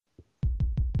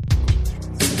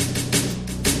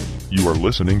You are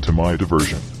listening to My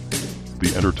Diversion,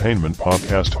 the entertainment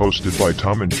podcast hosted by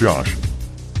Tom and Josh.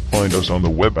 Find us on the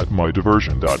web at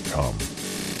mydiversion.com.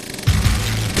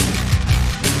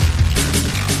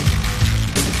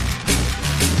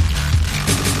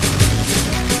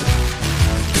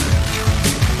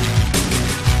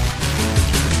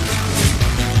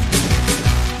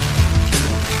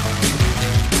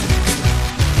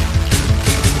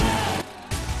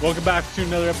 Welcome back to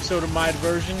another episode of My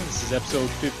Diversion. This is episode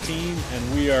 15,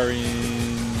 and we are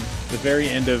in the very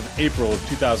end of April of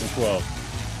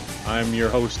 2012. I'm your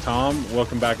host, Tom.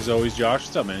 Welcome back as always, Josh.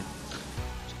 What's up, man?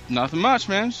 Nothing much,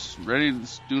 man. Just ready to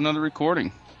do another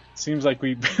recording. Seems like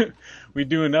we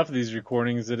do enough of these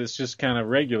recordings that it's just kind of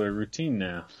regular routine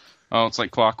now. Oh, it's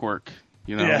like clockwork.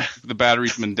 You know, yeah. The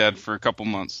battery's been dead for a couple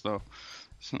months, though.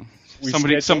 So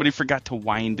somebody forgot to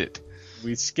wind it.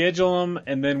 We schedule them,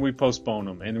 and then we postpone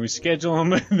them. And we schedule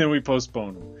them, and then we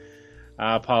postpone them.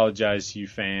 I apologize to you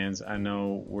fans. I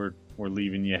know we're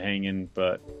leaving you hanging,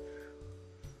 but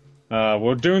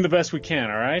we're doing the best we can,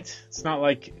 all right? It's not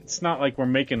like we're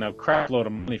making a crap load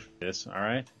of money for this, all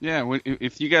right? Yeah,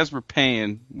 if you guys were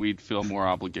paying, we'd feel more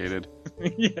obligated.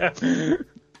 Yeah.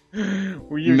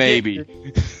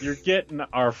 Maybe. You're getting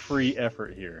our free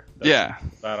effort here.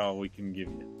 That's about all we can give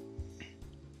you.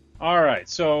 All right,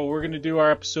 so we're going to do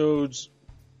our episodes.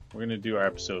 We're going to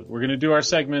do our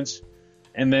segments.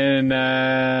 And then,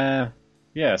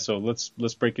 so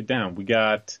let's break it down.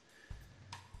 We're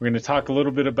going to talk a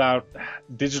little bit about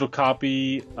digital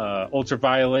copy,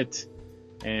 Ultraviolet,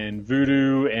 and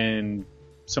Vudu, and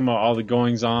some of all the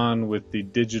goings on with the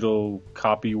digital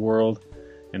copy world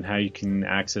and how you can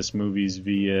access movies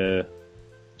via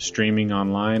streaming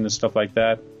online and stuff like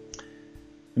that.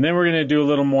 And then we're going to do a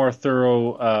little more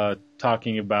thorough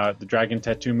talking about the Dragon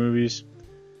Tattoo movies,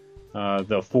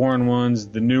 the foreign ones,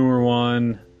 the newer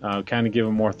one, kind of give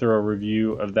a more thorough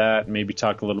review of that, maybe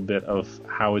talk a little bit of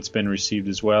how it's been received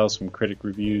as well, some critic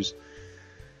reviews,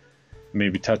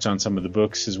 maybe touch on some of the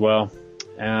books as well.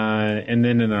 And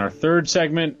then in our third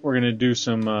segment, we're going to do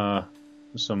some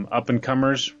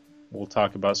up-and-comers. We'll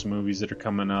talk about some movies that are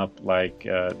coming up, like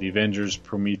The Avengers,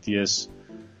 Prometheus,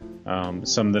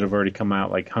 some that have already come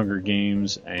out, like Hunger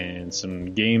Games, and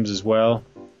some games as well.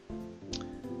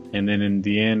 And then in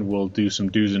the end, we'll do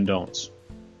some do's and don'ts,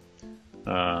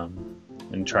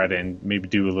 and try to maybe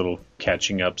do a little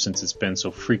catching up since it's been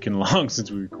so freaking long since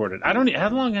we recorded. How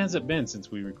long has it been since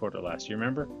we recorded last year?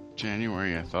 Remember?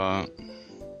 January, I thought.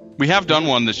 We have done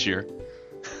one this year.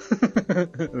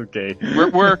 Okay.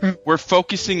 We're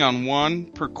focusing on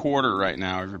one per quarter right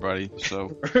now, everybody.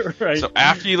 So right. So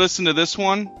after you listen to this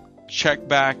one, check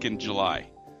back in July.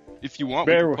 If you want,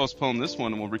 we can postpone this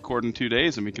one and we'll record in 2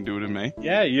 days and we can do it in May.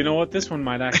 Yeah, you know what? This one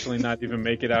might actually not even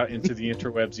make it out into the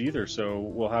interwebs either, so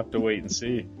we'll have to wait and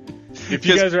see. If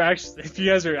you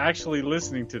guys are actually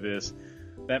listening to this,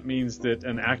 that means that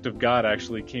an act of God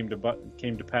actually came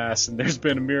to pass, and there's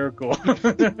been a miracle.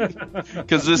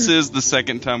 Because this is the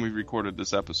second time we recorded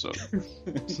this episode.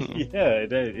 So. Yeah,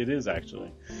 it is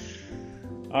actually.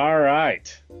 All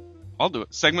right. I'll do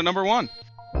it. Segment number 1.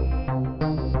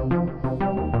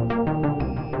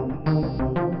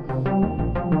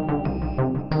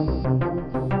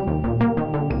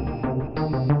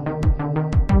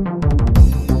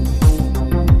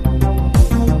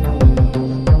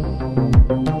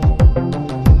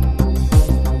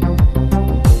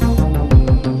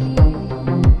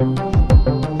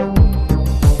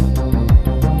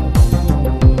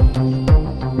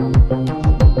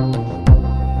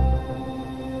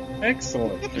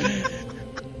 Excellent.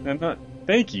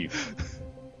 Thank you.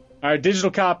 All right,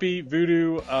 digital copy,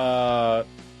 Vudu,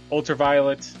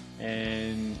 Ultraviolet,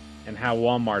 and how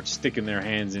Walmart's sticking their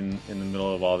hands in the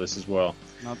middle of all this as well.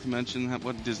 Not to mention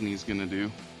what Disney's going to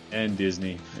do. And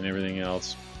Disney and everything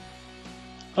else.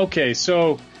 Okay,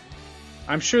 so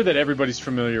I'm sure that everybody's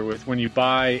familiar with when you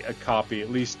buy a copy,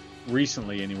 at least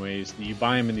recently anyways, you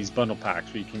buy them in these bundle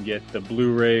packs where you can get the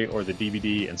Blu-ray or the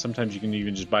DVD, and sometimes you can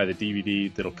even just buy the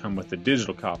DVD that'll come with the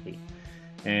digital copy.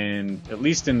 And at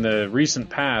least in the recent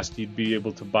past, you'd be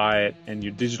able to buy it and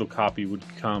your digital copy would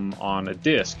come on a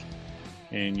disc.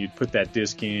 And you'd put that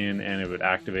disc in and it would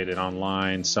activate it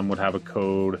online. Some would have a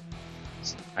code.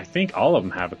 I think all of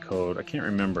them have a code. I can't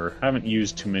remember. I haven't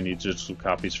used too many digital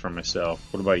copies for myself.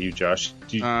 What about you, Josh?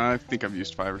 I think I've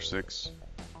used 5 or 6.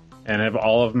 And have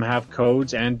all of them have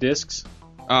codes and discs?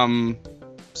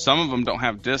 Some of them don't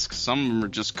have discs. Some of them are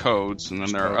just codes. And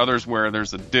then there are others where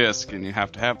there's a disc and you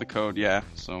have to have the code. Yeah,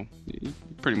 so you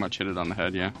pretty much hit it on the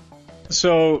head, yeah.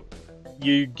 So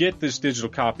you get this digital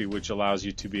copy, which allows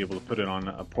you to be able to put it on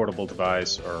a portable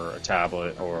device or a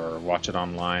tablet or watch it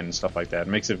online and stuff like that. It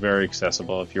makes it very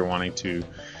accessible if you're wanting to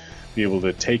be able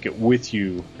to take it with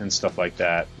you and stuff like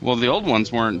that. Well, the old ones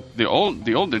weren't. The old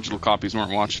digital copies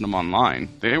weren't watching them online.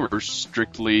 They were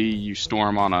strictly you store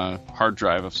them on a hard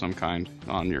drive of some kind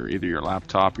on either your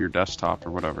laptop, your desktop,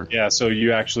 or whatever. Yeah, so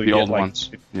you actually the get old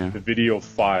ones. The video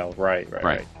file, right.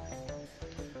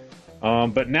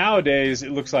 But nowadays,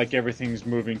 it looks like everything's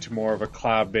moving to more of a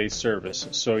cloud-based service.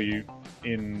 So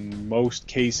in most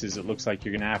cases, it looks like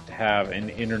you're going to have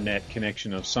an internet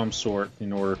connection of some sort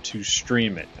in order to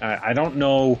stream it. I don't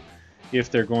know if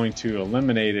they're going to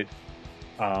eliminate it,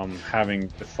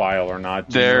 having the file or not.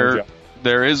 There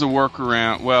is a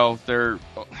workaround. Well,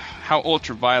 how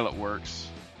Ultraviolet works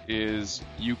is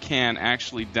you can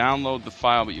actually download the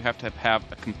file, but you have to have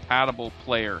a compatible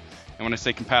player. And when I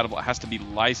say compatible, it has to be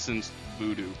licensed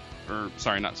Voodoo.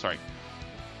 It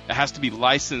has to be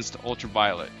licensed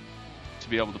Ultraviolet to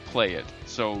be able to play it.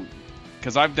 So,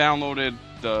 because I've downloaded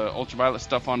the Ultraviolet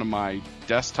stuff onto my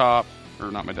desktop, or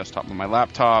not my desktop, but my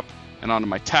laptop, and onto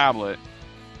my tablet,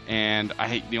 and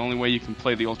the only way you can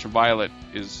play the Ultraviolet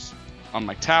is on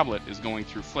my tablet is going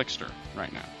through Flixster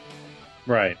right now.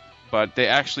 Right. But they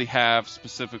actually have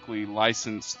specifically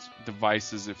licensed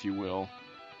devices, if you will.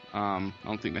 I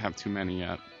don't think they have too many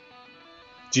yet.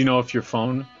 Do you know if your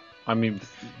phone? I mean,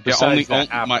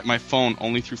 my phone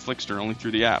only through Flixster, only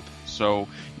through the app. So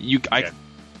I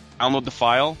download the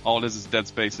file. All it is dead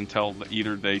space until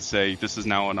either they say this is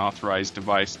now an authorized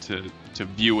device to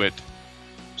view it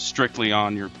strictly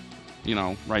on your,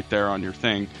 right there on your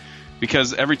thing.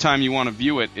 Because every time you want to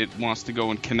view it, it wants to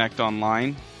go and connect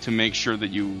online to make sure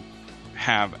that you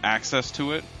have access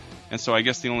to it. And so I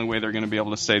guess the only way they're going to be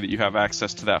able to say that you have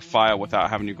access to that file without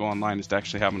having you go online is to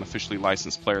actually have an officially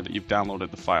licensed player that you've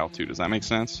downloaded the file to. Does that make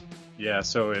sense? Yeah,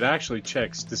 so it actually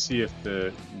checks to see if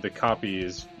the copy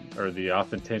is, or the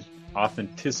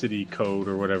authenticity code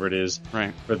or whatever it is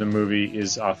for the movie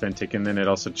is authentic, and then it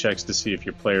also checks to see if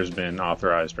your player's been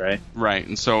authorized, right? Right,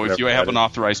 and so if you have an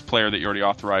authorized player that you already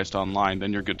authorized online,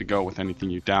 then you're good to go with anything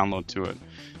you download to it.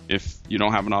 If you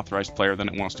don't have an authorized player, then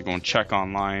it wants to go and check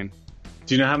online.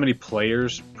 Do you know how many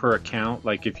players per account?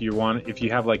 Like if you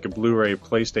have like a Blu-ray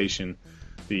PlayStation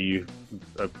that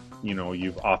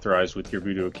you've authorized with your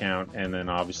Voodoo account, and then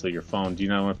obviously your phone. Do you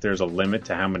know if there's a limit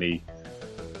to how many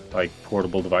like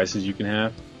portable devices you can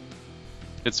have?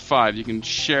 It's 5. You can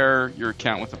share your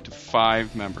account with up to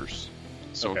 5 members.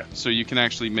 So you can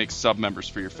actually make sub-members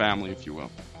for your family, if you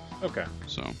will. Okay.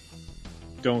 So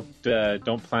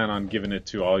don't plan on giving it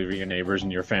to all your neighbors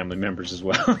and your family members as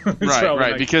well.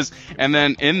 Right. Because, and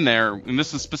then in there, and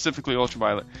this is specifically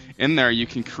Ultraviolet, in there you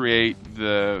can create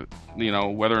the,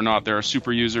 whether or not they're a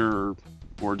super user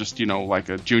or just, like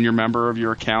a junior member of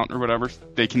your account or whatever.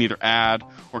 They can either add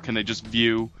or can they just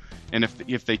view. And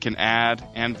if they can add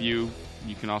and view,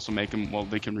 you can also make them,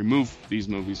 they can remove these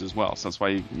movies as well. So that's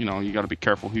why, you got to be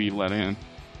careful who you let in.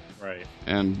 Right.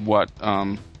 And what,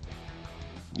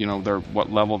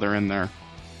 what level they're in there,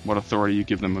 what authority you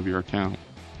give them of your account.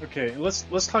 Okay,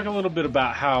 let's talk a little bit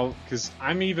about how, because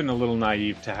I'm even a little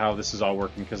naive to how this is all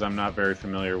working because I'm not very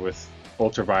familiar with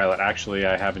Ultraviolet. Actually,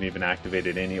 I haven't even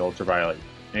activated any Ultraviolet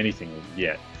anything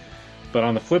yet. But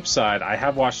on the flip side, I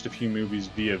have watched a few movies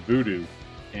via Vudu,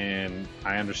 and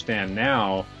I understand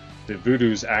now that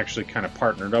Vudu's actually kind of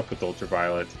partnered up with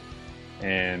Ultraviolet.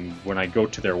 And when I go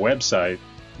to their website,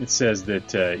 it says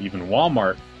that even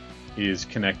Walmart is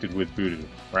connected with Vudu,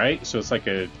 right? So it's like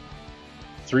a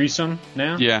threesome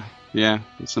now? Yeah.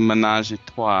 It's a ménage à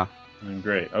trois.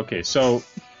 Great. Okay, so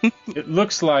it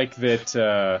looks like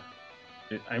that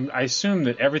I assume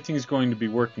that everything's going to be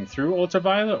working through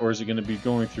Ultraviolet, or is it going to be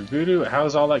going through Vudu? How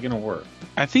is all that going to work?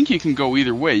 I think you can go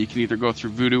either way. You can either go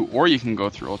through Vudu or you can go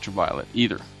through Ultraviolet.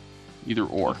 Either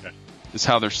or. Okay. Is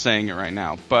how they're saying it right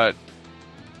now. But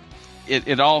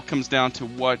it all comes down to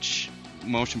which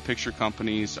motion picture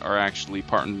companies are actually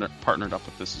partnered up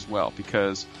with this as well,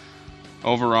 because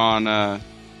over on the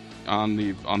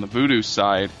Vudu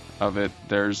side of it,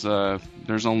 there's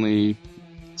only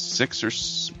 6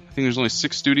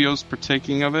 studios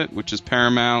partaking of it, which is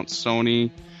Paramount,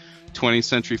 Sony, 20th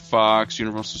Century Fox,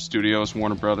 Universal Studios,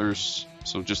 Warner Brothers.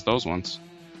 So just those ones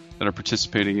that are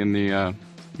participating in the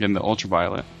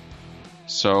Ultraviolet.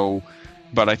 So,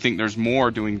 but I think there's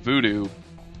more doing Vudu.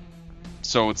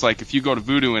 So it's like if you go to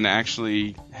Vudu and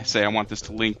actually say I want this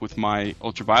to link with my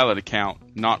Ultraviolet account,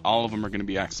 not all of them are going to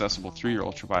be accessible through your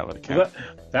Ultraviolet account. Well,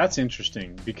 that's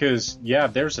interesting because,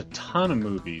 there's a ton of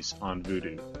movies on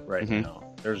Vudu right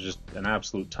now. There's just an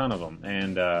absolute ton of them.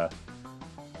 And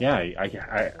Yeah,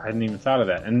 I hadn't even thought of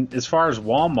that. And as far as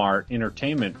Walmart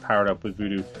Entertainment powered up with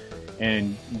Vudu,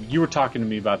 and you were talking to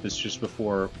me about this just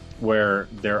before, where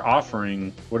they're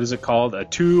offering, what is it called, a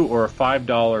 $2 or a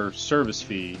 $5 service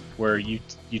fee, where you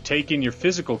take in your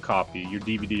physical copy, your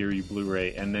DVD or your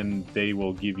Blu-ray, and then they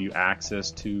will give you access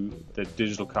to the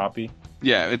digital copy.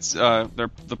 Yeah, it's the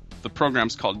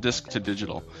program's called Disc to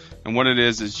Digital, and what it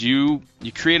is you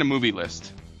create a movie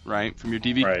list, right, from your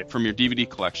DVD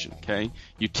collection. Okay,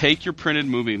 you take your printed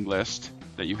movie list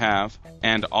that you have,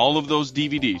 and all of those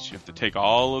DVDs. You have to take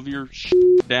all of your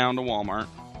down to Walmart.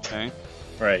 Okay.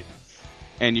 Right.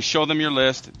 And you show them your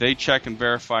list. They check and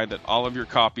verify that all of your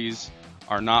copies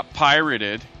are not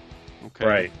pirated. Okay.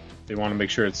 Right. They want to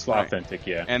make sure it's authentic.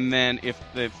 Yeah. And then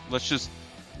let's just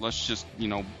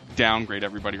downgrade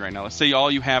everybody right now. Let's say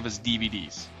all you have is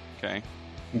DVDs. Okay.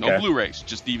 No Blu-rays,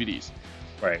 just DVDs.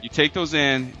 Right. You take those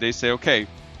in. They say, okay,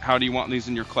 how do you want these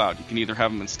in your cloud? You can either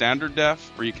have them in standard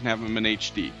def or you can have them in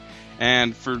HD.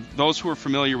 And for those who are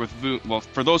familiar with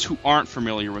for those who aren't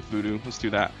familiar with Vudu, let's do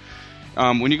that.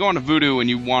 When you go onto Vudu and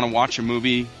you want to watch a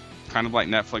movie, kind of like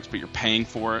Netflix, but you're paying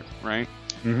for it, right?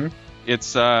 Mm-hmm.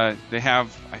 It's they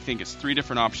have, I think it's 3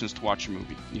 different options to watch a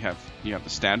movie. You have the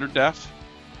standard def,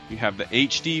 you have the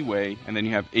HD way, and then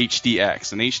you have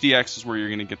HDX. And HDX is where you're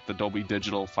going to get the Dolby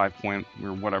Digital 5 point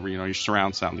or whatever, your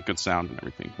surround sound, the good sound and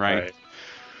everything, right?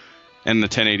 And the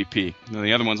 1080p. Now,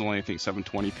 the other one's only, I think,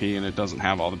 720p, and it doesn't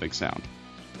have all the big sound.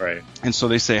 Right. And so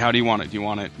they say, how do you want it? Do you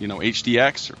want it,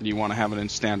 HDX, or do you want to have it in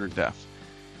standard def?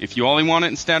 If you only want it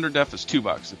in standard def, it's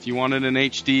 $2. If you want it in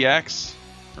HDX,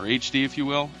 or HD, if you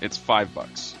will, it's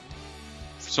 $5.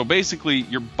 So basically,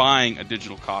 you're buying a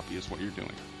digital copy is what you're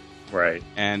doing. Right.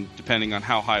 And depending on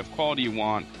how high of quality you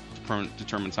want,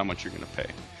 determines how much you're going to pay.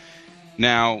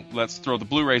 Now, let's throw the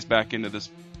Blu-rays back into this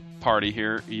party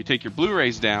here. You take your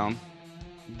Blu-rays down,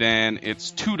 then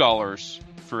it's $2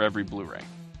 for every Blu-ray.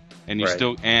 And you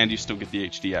still get the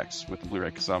HDX with the Blu-ray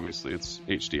because obviously it's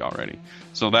HD already.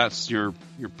 So that's your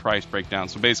price breakdown.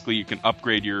 So basically you can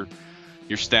upgrade your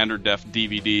standard def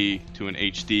DVD to an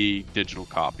HD digital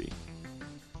copy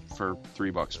for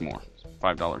 $3 more,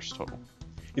 $5 total.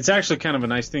 It's actually kind of a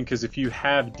nice thing because if you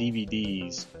have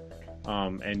DVDs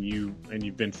and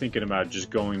you've been thinking about just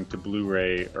going to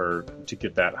Blu-ray or to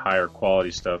get that higher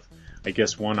quality stuff, I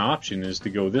guess one option is to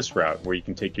go this route where you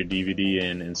can take your DVD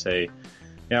in and say,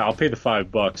 yeah, I'll pay the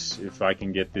 $5 if I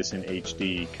can get this in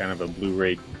HD, kind of a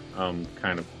Blu-ray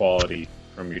kind of quality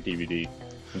from your DVD,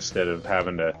 instead of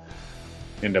having to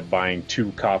end up buying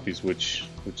 2 copies, which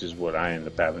is what I end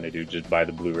up having to do, just buy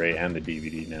the Blu-ray and the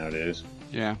DVD nowadays.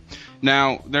 Yeah.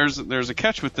 Now there's a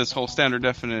catch with this whole standard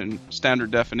def and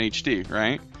HD,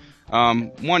 right?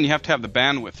 One, you have to have the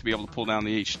bandwidth to be able to pull down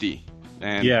the HD,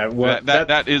 and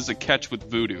that is a catch with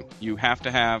Vudu. You have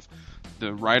to have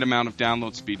the right amount of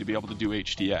download speed to be able to do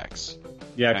HDX.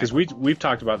 Yeah, because we've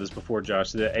talked about this before,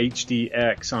 Josh. The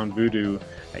HDX on Vudu,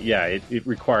 it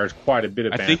requires quite a bit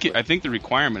of bandwidth. I think the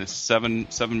requirement is 7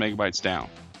 megabytes down.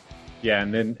 Yeah,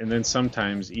 and then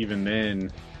sometimes even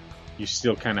then, you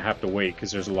still kind of have to wait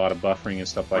because there's a lot of buffering and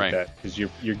stuff like that because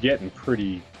you're getting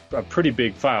a pretty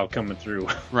big file coming through.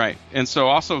 Right, and so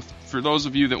also for those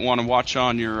of you that want to watch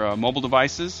on your mobile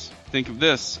devices, think of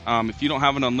this: if you don't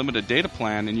have an unlimited data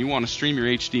plan and you want to stream your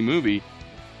HD movie,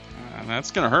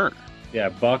 that's gonna hurt. Yeah,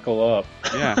 buckle up.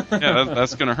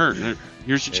 That's gonna hurt.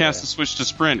 Here's your chance to switch to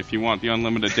Sprint if you want the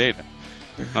unlimited data.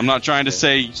 I'm not trying to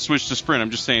say switch to Sprint.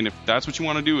 I'm just saying if that's what you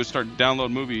want to do is start to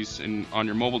download movies on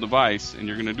your mobile device, and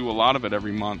you're going to do a lot of it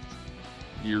every month,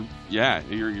 you're going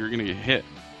to get hit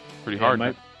pretty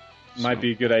hard. Might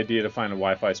be a good idea to find a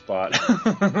Wi-Fi spot.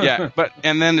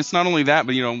 And then it's not only that,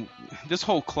 but this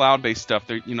whole cloud-based stuff.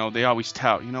 They always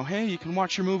tout. Hey, you can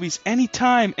watch your movies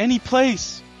anytime, any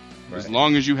place, as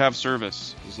long as you have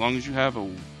service, as long as you have a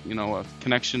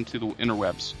connection to the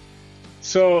interwebs.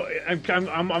 So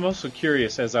I'm also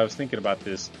curious, as I was thinking about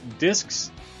this, discs,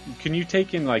 can you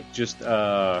take in like just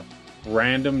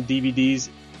random DVDs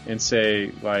and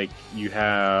say like you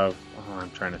have,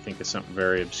 I'm trying to think of something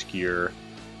very obscure,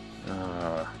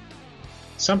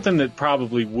 something that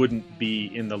probably wouldn't be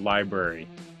in the library.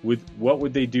 What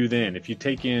would they do then? If you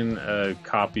take in a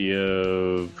copy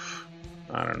of,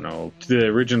 I don't know, the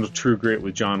original True Grit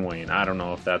with John Wayne, I don't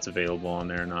know if that's available on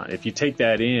there or not. If you take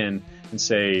that in and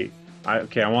say, I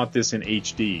want this in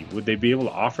HD. Would they be able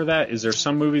to offer that? Is there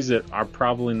some movies that are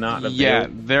probably not available?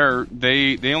 Yeah,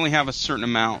 they only have a certain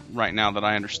amount right now that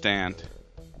I understand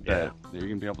that they're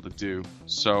going to be able to do.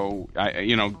 So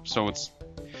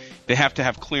they have to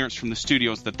have clearance from the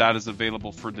studios that is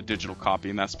available for the digital copy,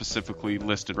 and that's specifically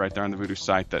listed right there on the Vudu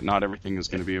site that not everything is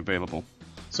going to be available.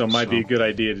 So it might be a good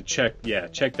idea to check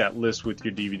that list with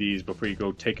your DVDs before you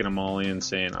go taking them all in,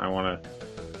 saying I want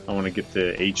to get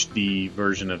the HD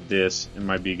version of this. It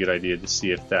might be a good idea to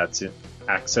see if that's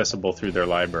accessible through their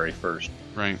library first.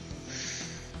 Right.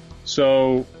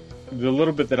 So the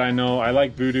little bit that I know, I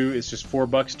like Vudu. It's just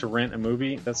 $4 to rent a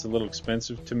movie. That's a little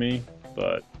expensive to me,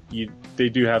 but they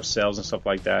do have sales and stuff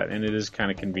like that, and it is kind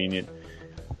of convenient.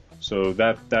 So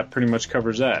that pretty much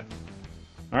covers that.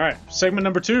 All right, segment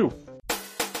number 2.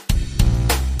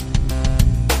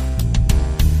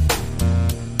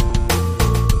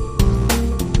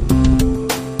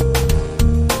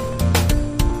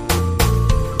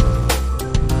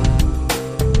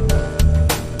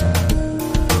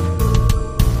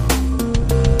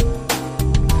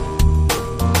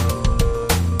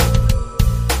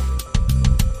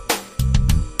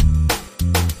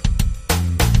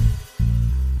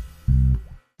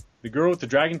 Girl with the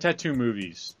Dragon Tattoo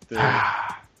movies.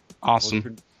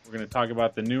 Awesome. We're going to talk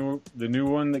about the new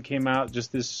one that came out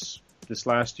just this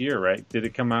last year, right? Did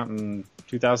it come out in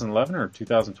 2011 or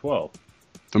 2012?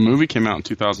 The movie came out in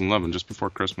 2011, just before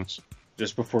Christmas.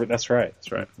 Just before. That's right.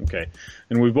 Okay.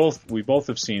 And we both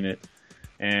have seen it,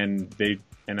 and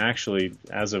actually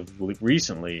as of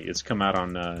recently, it's come out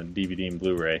on DVD and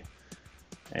Blu-ray.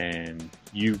 And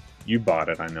you bought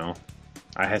it, I know.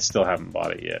 I still haven't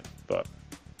bought it yet, but.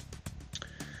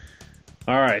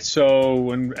 All right,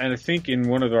 so and I think in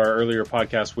one of our earlier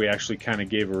podcasts we actually kind of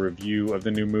gave a review of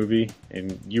the new movie,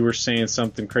 and you were saying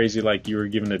something crazy like you were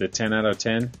giving it a 10 out of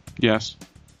 10. Yes.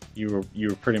 You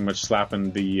were pretty much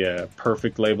slapping the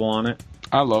perfect label on it.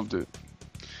 I loved it,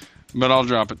 but I'll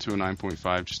drop it to a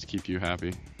 9.5 just to keep you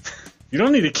happy. You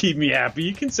don't need to keep me happy.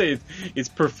 You can say it's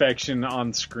perfection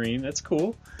on screen. That's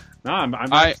cool. No,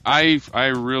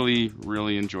 I really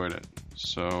really enjoyed it.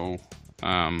 So.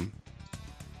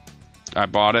 I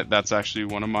bought it. That's actually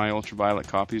one of my ultraviolet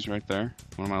copies right there.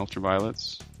 One of my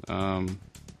ultraviolets.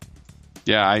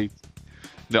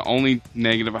 The only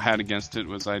negative I had against it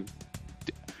was I'm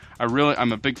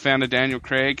a big fan of Daniel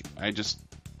Craig. I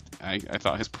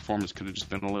thought his performance could have just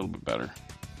been a little bit better.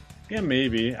 Yeah,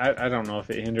 maybe. I don't know if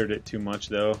it hindered it too much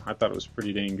though. I thought it was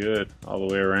pretty dang good all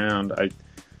the way around.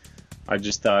 I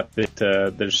just thought that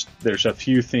there's a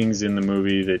few things in the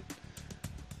movie that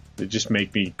just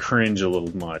make me cringe a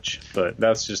little much, but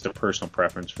that's just a personal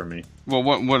preference for me. Well,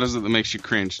 what is it that makes you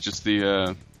cringe? Just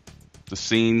the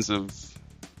scenes of,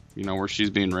 where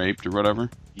she's being raped or whatever.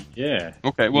 Yeah.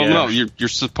 Okay. Well, no, you're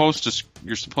supposed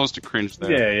to cringe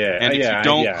there. Yeah. And if you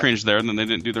don't cringe there, then they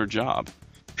didn't do their job.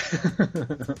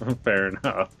 Fair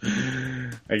enough.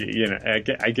 I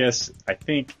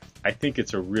think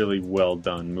it's a really well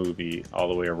done movie all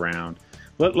the way around.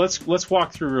 Let's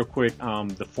walk through real quick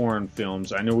the foreign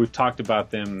films. I know we've talked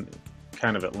about them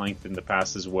kind of at length in the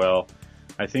past as well.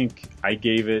 I think I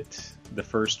gave it the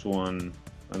first one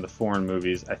on the foreign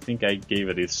movies. I think I gave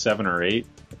it a 7 or 8.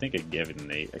 I think I gave it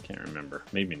an 8. I can't remember.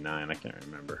 Maybe 9. I can't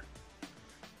remember.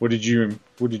 What did you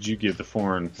give the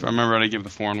foreign? If I remember, I gave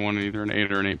the foreign one either an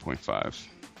 8 or an 8.5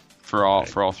 for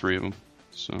all three of them.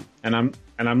 So. And I'm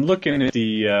looking at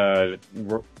the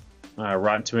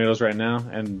Rotten Tomatoes right now,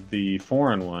 and the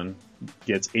foreign one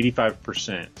gets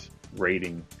 85%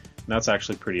 rating. And that's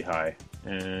actually pretty high.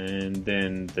 And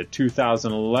then the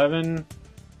 2011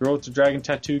 Girl with the Dragon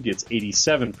Tattoo gets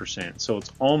 87%, so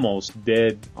it's almost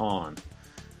dead on.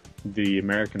 The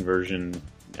American version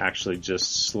actually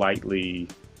just slightly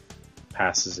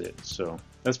passes it, so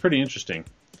that's pretty interesting.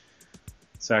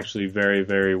 It's actually very,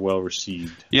 very well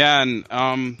received. Yeah,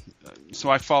 and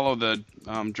so I follow the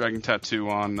Dragon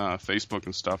Tattoo on Facebook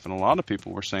and stuff, and a lot of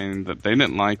people were saying that they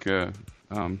didn't like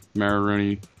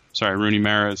Rooney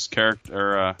Mara's character,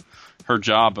 or her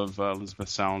job of Elizabeth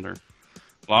Salander.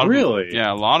 Really?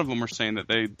 A lot of them were saying that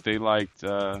they liked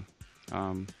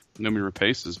Noomi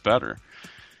Rapace's better.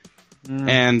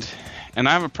 And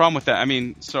I have a problem with that. I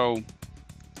mean, so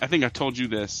I think I told you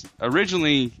this.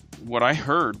 Originally, what I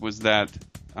heard was that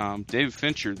David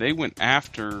Fincher, they went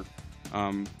after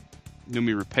Noomi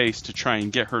Rapace to try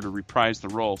and get her to reprise the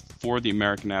role for the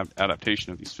American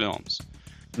adaptation of these films.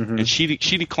 Mm-hmm. And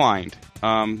she declined,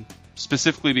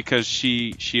 specifically because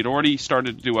she had already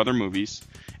started to do other movies,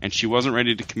 and she wasn't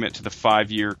ready to commit to the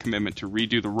 5-year commitment to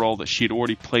redo the role that she'd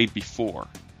already played before.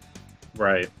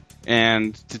 Right.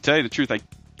 And to tell you the truth, I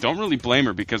don't really blame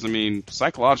her, because, I mean,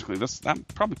 psychologically, that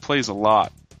probably plays a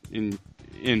lot into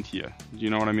you. You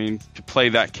know what I mean? To play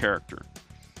that character.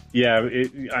 Yeah,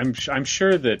 I'm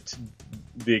sure that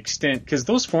the extent, because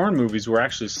those foreign movies were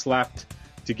actually slapped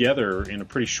together in a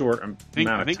pretty short amount of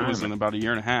time. I think it was in about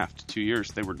 1.5 to 2 years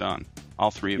they were done. All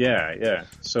three of them. Yeah.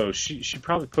 So she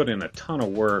probably put in a ton of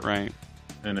work. Right.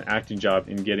 an acting job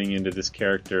in getting into this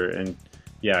character. And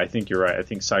yeah, I think you're right. I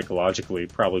think psychologically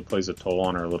it probably plays a toll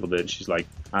on her a little bit. She's like,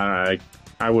 I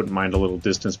wouldn't mind a little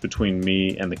distance between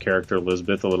me and the character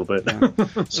Elizabeth a little bit.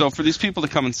 Yeah. So for these people to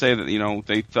come and say that,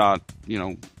 they thought,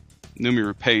 Noomi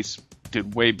Rapace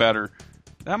did way better,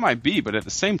 that might be, but at the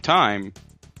same time,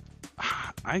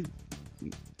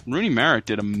 Rooney Mara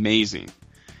did amazing.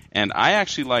 And I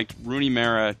actually liked Rooney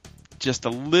Mara just a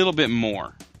little bit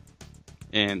more.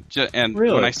 And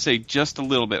really? When I say just a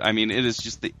little bit, I mean it is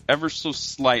just the ever so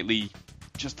slightly,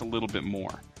 just a little bit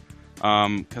more.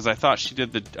 Because I thought she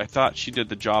did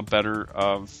the job better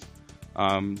of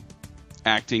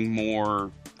acting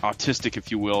more autistic,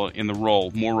 if you will, in the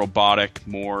role, more robotic,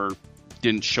 more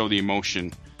didn't show the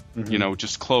emotion,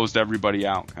 just closed everybody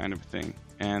out, kind of thing.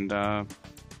 And but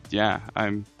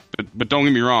don't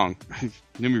get me wrong,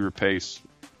 Noomi Rapace.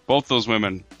 Both those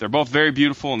women, they're both very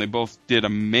beautiful, and they both did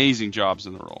amazing jobs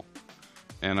in the role.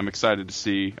 And I'm excited to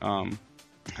see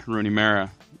Rooney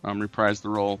Mara reprise the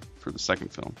role for the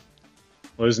second film.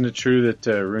 Well, isn't it true that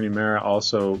Rooney Mara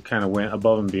also kind of went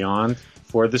above and beyond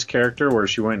for this character, where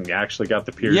she went and actually got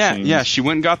the piercings? Yeah, she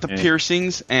went and got the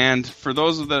piercings. And for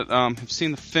those that have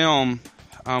seen the film,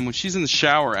 when she's in the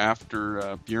shower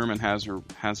after Bjorman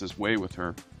has his way with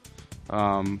her,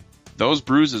 those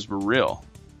bruises were real.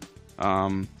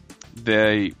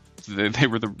 They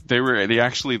were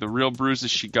the real bruises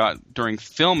she got during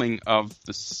filming of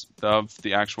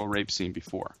the actual rape scene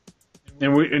before.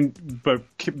 But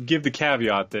give the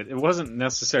caveat that it wasn't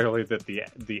necessarily that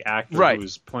the actor right. who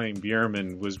was playing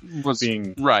Bjorman was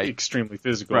being right. extremely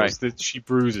physical. Right. It's that she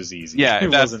bruises easy.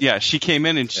 Yeah, she came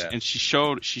in and she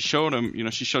showed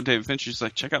him. She showed David Fincher. She's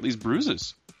like, check out these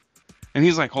bruises, and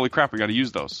he's like, holy crap, we got to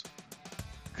use those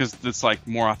because it's like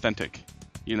more authentic.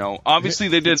 Obviously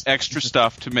they did extra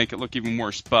stuff to make it look even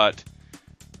worse, but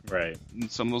right,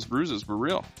 some of those bruises were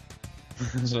real.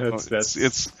 So that's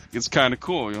it's kind of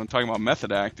cool. Talking about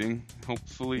method acting.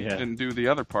 Hopefully, didn't do the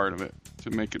other part of it to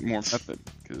make it more method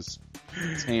because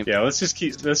it's handy. Yeah, let's just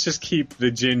keep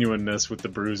the genuineness with the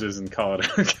bruises and call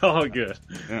it good.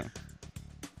 Yeah.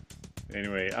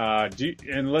 Anyway,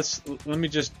 let me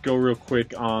just go real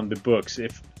quick on the books.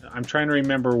 If I'm trying to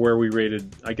remember where we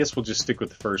rated, I guess we'll just stick with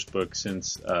the first book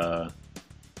since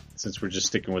we're just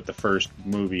sticking with the first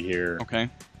movie here. Okay.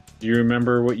 Do you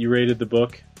remember what you rated the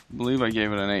book? I believe I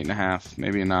gave it an 8.5,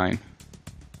 maybe a 9.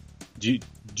 Do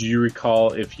you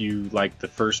recall if you liked the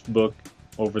first book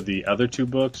over the other two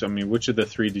books? I mean, which of the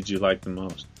three did you like the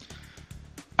most?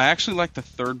 I actually liked the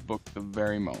third book the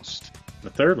very most. The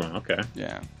third one, okay.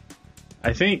 Yeah.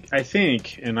 I think,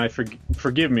 and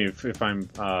forgive me if I'm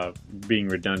being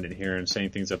redundant here and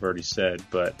saying things I've already said,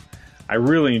 but I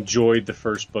really enjoyed the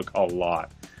first book a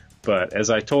lot. But as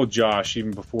I told Josh,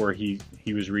 even before he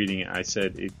was reading it, I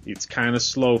said it's kind of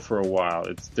slow for a while.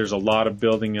 There's a lot of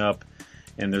building up,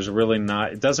 and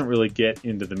it doesn't really get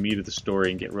into the meat of the story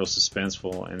and get real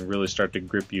suspenseful and really start to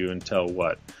grip you until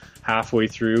halfway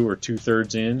through or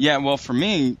 2/3 in? Yeah, well, for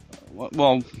me,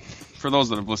 for those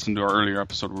that have listened to our earlier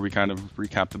episode where we kind of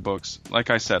recap the books,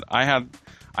 like I said, I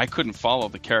couldn't follow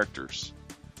the characters.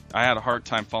 I had a hard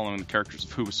time following the characters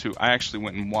of who was who. I actually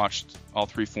went and watched all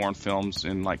 3 foreign films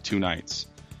in 2 nights.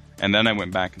 And then I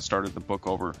went back and started the book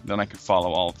over. Then I could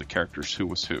follow all of the characters who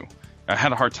was who. I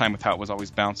had a hard time with how it was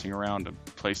always bouncing around to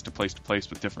place to place to place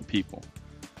with different people.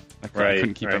 I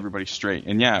couldn't keep everybody straight.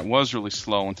 And yeah, it was really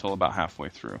slow until about halfway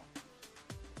through.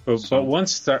 But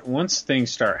once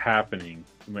things start happening,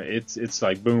 it's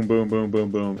like boom, boom, boom,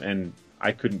 boom, boom, and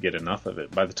I couldn't get enough of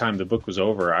it. By the time the book was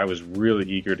over, I was really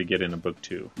eager to get into book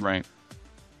 2. Right.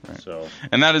 So,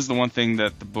 and that is the one thing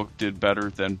that the book did better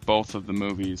than both of the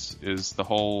movies is the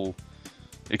whole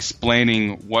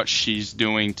explaining what she's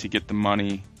doing to get the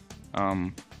money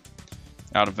out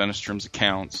of Vennestrom's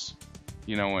accounts.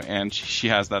 And she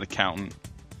has that accountant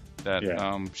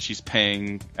that she's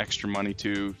paying extra money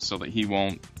to so that he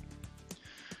won't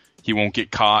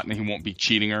get caught and he won't be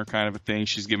cheating her, kind of a thing.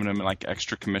 She's giving him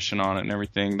extra commission on it and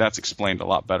everything. That's explained a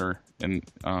lot better in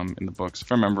the books.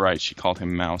 If I remember right, she called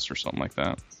him Mouse or something like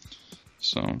that.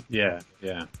 So yeah,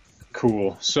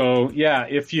 cool. So yeah,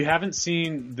 if you haven't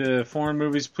seen the foreign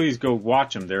movies, please go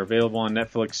watch them. They're available on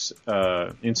Netflix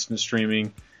instant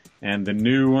streaming, and the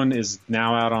new one is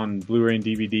now out on Blu-ray and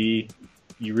DVD.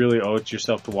 You really owe it to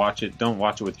yourself to watch it. Don't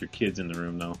watch it with your kids in the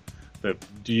room though. But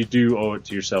you do owe it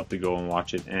to yourself to go and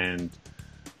watch it, and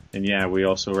yeah, we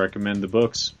also recommend the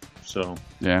books. So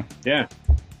yeah.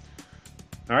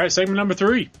 All right, segment number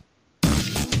 3.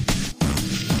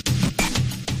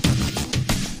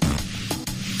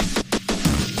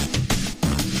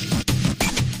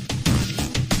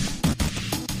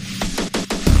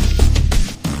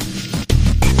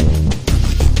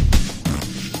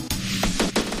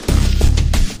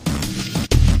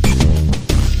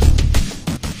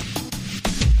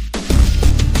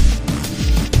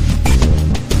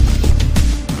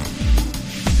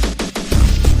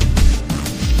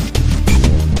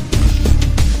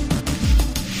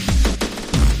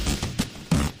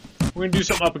 we're gonna do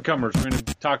some up and comers. We're gonna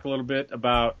talk a little bit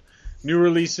about new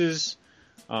releases,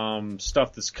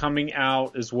 stuff that's coming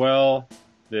out as well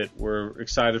that we're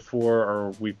excited for or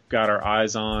we've got our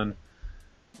eyes on.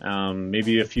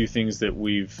 Maybe a few things that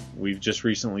we've just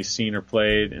recently seen or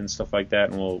played and stuff like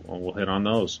that, and we'll hit on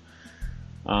those.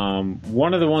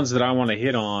 One of the ones that I want to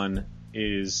hit on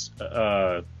is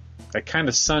a kind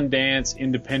of Sundance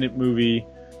independent movie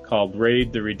called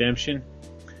Raid: The Redemption.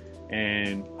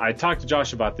 And I talked to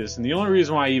Josh about this, and the only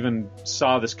reason why I even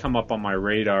saw this come up on my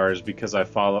radar is because I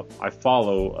follow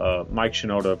Mike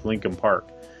Shinoda of Linkin Park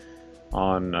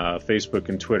on Facebook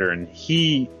and Twitter, and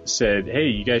he said, "Hey,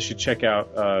 you guys should check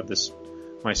out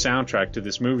my soundtrack to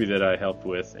this movie that I helped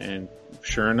with." And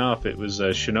sure enough, it was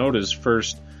Shinoda's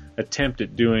first attempt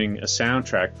at doing a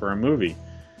soundtrack for a movie.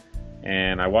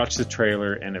 And I watched the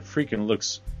trailer, and it freaking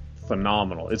looks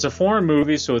phenomenal. It's a foreign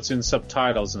movie, so it's in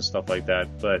subtitles and stuff like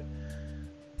that, but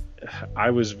I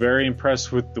was very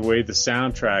impressed with the way the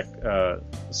soundtrack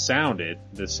sounded,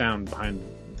 the sound behind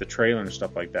the trailer and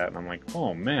stuff like that, and I'm like,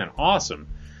 oh man, awesome.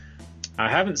 I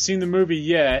haven't seen the movie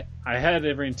yet. I had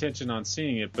every intention on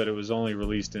seeing it, but it was only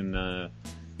released in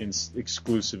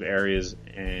exclusive areas,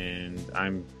 and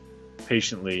I'm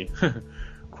patiently,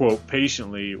 quote,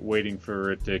 patiently waiting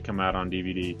for it to come out on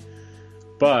DVD.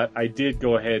 But I did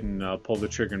go ahead and pull the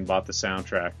trigger and bought the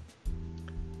soundtrack.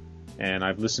 And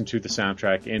I've listened to the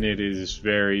soundtrack, and it is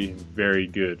very, very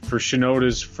good. For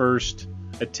Shinoda's first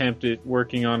attempt at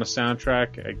working on a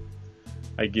soundtrack,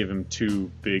 I give him 2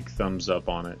 big thumbs up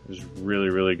on it. It was a really,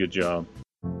 really good job.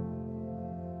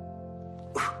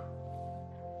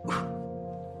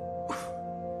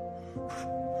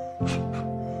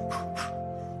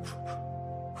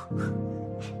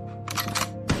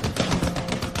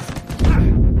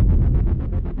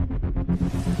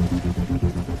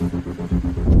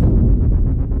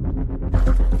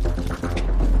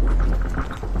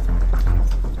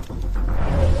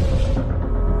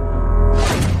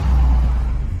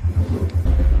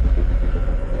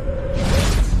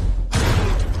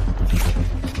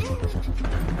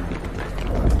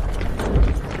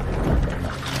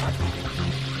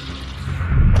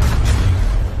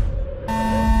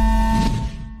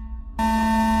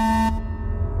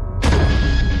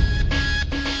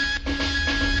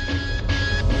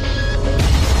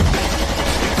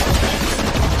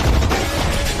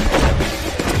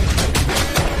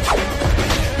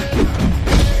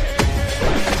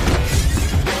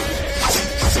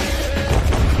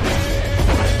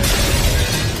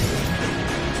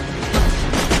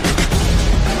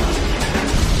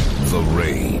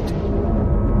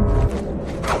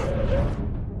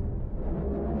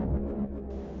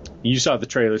 You saw the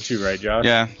trailer too, right, Josh?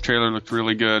 Yeah, trailer looked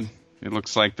really good. It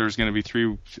looks like there's going to be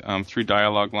three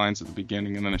dialogue lines at the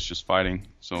beginning, and then it's just fighting.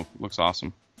 So it looks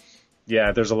awesome.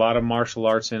 Yeah, there's a lot of martial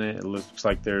arts in it. It looks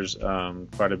like there's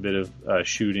quite a bit of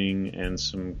shooting and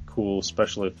some cool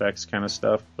special effects kind of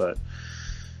stuff. But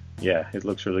yeah, it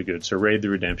looks really good. So Raid: The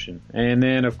Redemption. And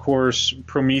then, of course,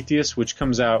 Prometheus, which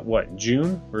comes out, what,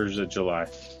 June? Or is it July?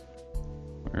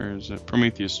 Where is it?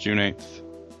 Prometheus, June 8th.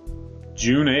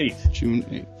 June 8th. June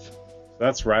 8th.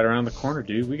 That's right around the corner,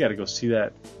 dude. We got to go see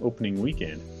that opening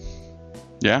weekend.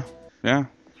 Yeah, yeah.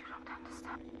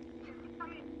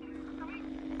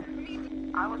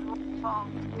 I was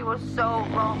wrong. It was so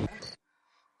wrong. I'm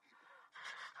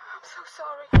so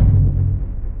sorry.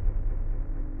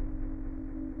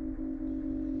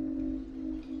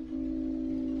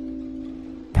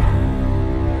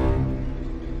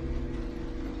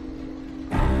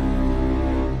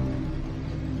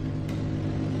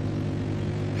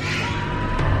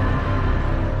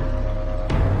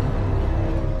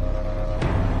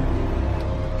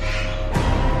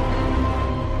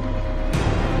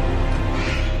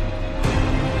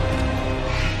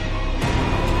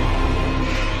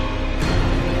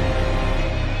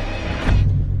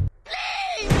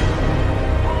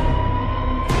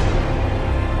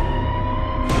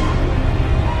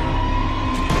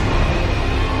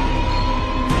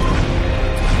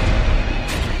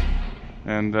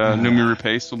 And Noomi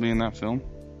Rapace will be in that film.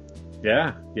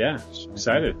 Yeah,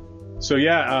 excited. So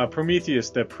yeah,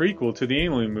 Prometheus, the prequel to the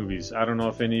Alien movies. I don't know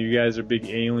if any of you guys are big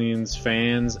Aliens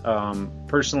fans.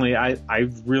 Personally, I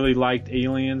really liked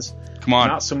Aliens. Come on.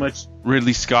 Not so much.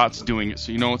 Ridley Scott's doing it,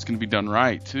 so you know it's going to be done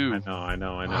right, too. I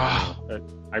know.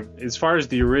 As far as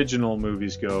the original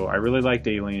movies go, I really liked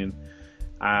Alien.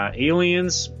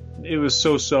 Aliens, it was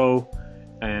so-so,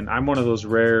 and I'm one of those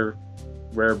rare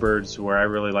birds where I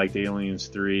really liked Aliens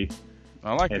 3.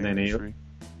 I like Aliens 3.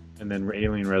 And then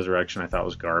Alien Resurrection I thought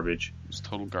was garbage. It was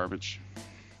total garbage.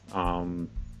 I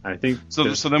think... So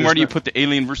then where do you put the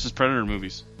Alien versus Predator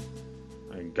movies?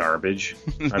 garbage.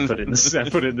 I put it in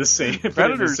the same.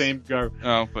 Predators. Garbage.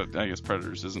 Oh, but I guess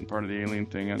Predators isn't part of the Alien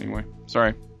thing anyway.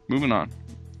 Sorry. Moving on.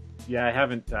 Yeah, I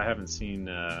haven't seen.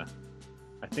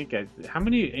 How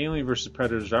many Alien versus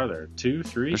Predators are there? 2,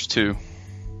 3? There's 2.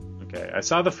 Okay, I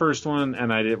saw the first one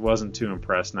and I wasn't too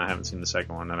impressed, and I haven't seen the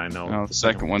second one, and I know Oh, the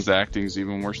second one's acting is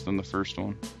even worse than the first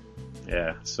one.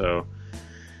 Yeah. So,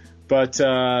 but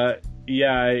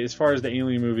yeah, as far as the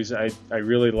Alien movies, I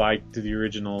really liked the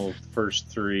original first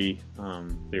 3.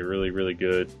 They're really, really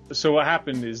good. So what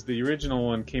happened is the original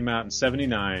one came out in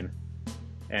 '79.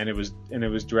 And it was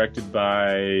directed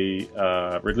by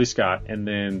Ridley Scott, and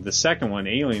then the second one,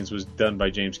 Aliens, was done by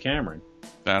James Cameron.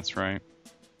 That's right.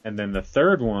 And then the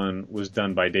third one was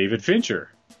done by David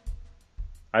Fincher.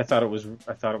 I thought it was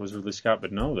Ridley Scott,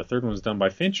 but no, the third one was done by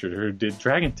Fincher, who did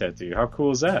Dragon Tattoo. How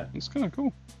cool is that? It's kind of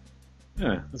cool.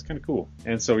 Yeah, that's kind of cool.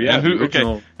 And so yeah, and who, the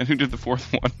original. Okay. And who did the fourth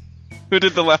one? Who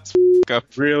did the last up?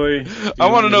 Really? I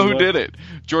want to know who did it.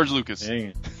 George Lucas. Dang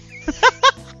it.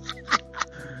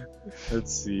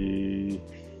 Let's see.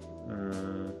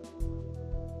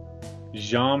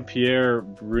 Jean-Pierre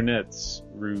Brunet's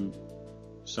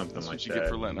something That's like what you that. get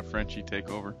for letting a Frenchie take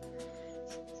over.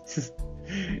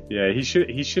 Yeah, he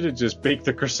should have just baked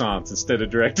the croissants instead of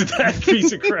directed that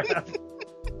piece of crap.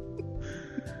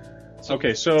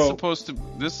 Okay, so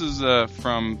this is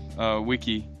from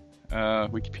Wikipedia.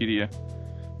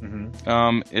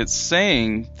 Mm-hmm. It's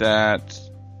saying that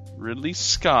Ridley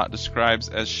Scott describes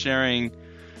as sharing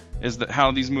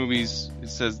how these movies, it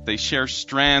says they share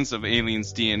strands of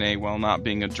Aliens DNA while not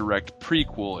being a direct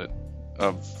prequel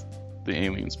of the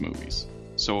Aliens movies.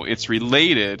 So it's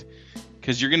related,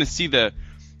 because you're going to see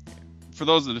for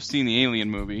those that have seen the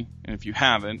Alien movie, and if you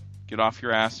haven't, get off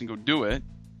your ass and go do it.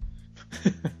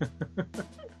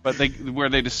 But where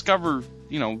they discover,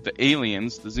 the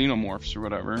aliens, the xenomorphs or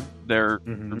whatever, they're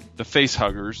the face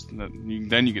huggers.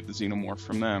 Then you get the xenomorph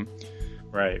from them.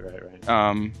 Right.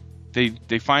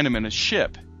 They find them in a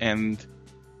ship, and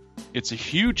it's a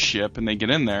huge ship, and they get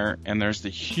in there, and there's the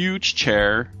huge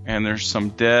chair, and there's some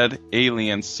dead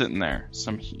aliens sitting there.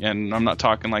 And I'm not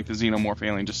talking like the xenomorph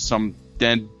alien, just some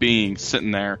dead being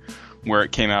sitting there where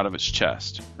it came out of its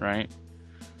chest, right?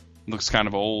 Looks kind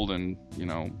of old and,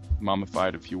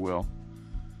 mummified, if you will.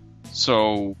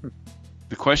 So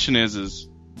the question is,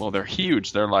 well, they're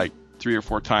huge. They're like 3 or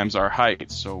 4 times our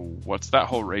height. So what's that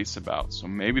whole race about? So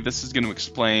maybe this is going to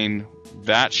explain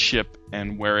that ship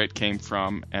and where it came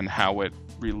from and how it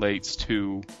relates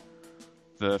to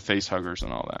the face huggers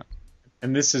and all that.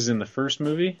 And this is in the first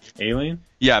movie, Alien?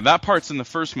 Yeah, that part's in the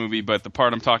first movie, but the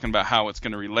part I'm talking about how it's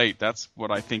going to relate, that's what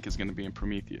I think is going to be in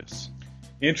Prometheus.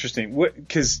 Interesting.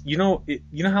 Because you know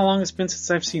how long it's been since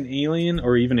I've seen Alien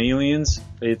or even Aliens?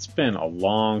 It's been a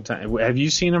long time. Have you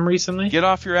seen them recently? Get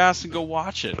off your ass and go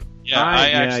watch it. Yeah, I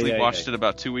actually watched it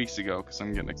about 2 weeks ago because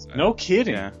I'm getting excited. No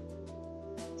kidding. Yeah.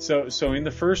 So in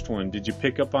the first one, did you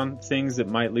pick up on things that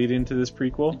might lead into this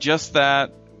prequel? Just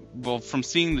that. Well, from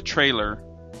seeing the trailer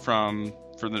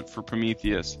for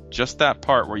Prometheus, just that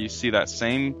part where you see that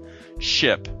same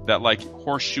ship, that like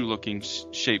horseshoe-looking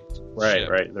shaped ship.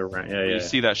 Right. They're right. Yeah. You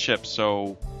see that ship.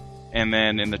 So, and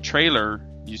then in the trailer,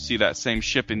 you see that same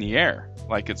ship in the air,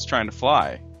 like it's trying to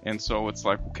fly. And so it's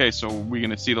like, okay, so we're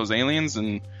gonna see those aliens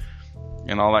and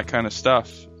all that kind of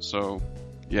stuff. So,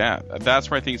 yeah, that's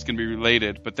where I think it's gonna be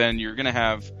related. But then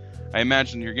I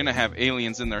imagine you're gonna have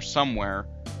aliens in there somewhere.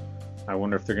 I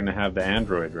wonder if they're gonna have the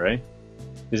android, right?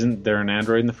 Isn't there an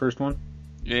android in the first one?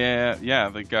 Yeah,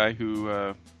 the guy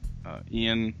who,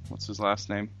 Ian, what's his last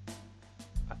name?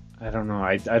 I don't know.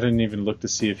 I didn't even look to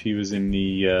see if he was in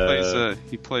the.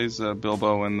 He plays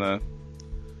Bilbo in the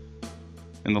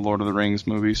Lord of the Rings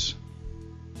movies.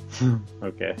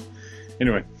 Okay.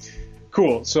 Anyway,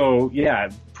 cool. So yeah,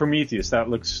 Prometheus. That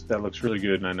looks really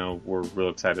good, and I know we're real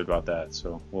excited about that.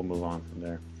 So we'll move on from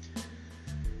there.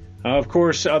 Of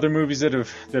course, other movies that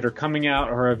are coming out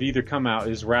or have either come out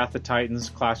is Wrath of Titans,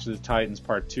 Clash of the Titans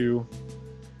Part 2.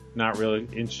 Not really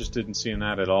interested in seeing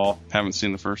that at all. Haven't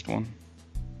seen the first one.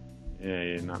 Yeah,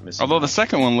 you're not missing. Although the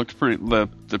second one looked pretty. The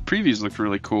previews looked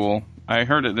really cool. I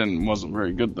heard it wasn't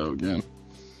very good though. Again,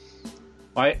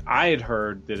 I had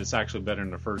heard that it's actually better than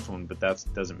the first one, but that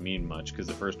doesn't mean much because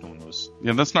the first one was.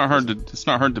 Yeah, that's not hard to. It's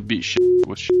not hard to beat shit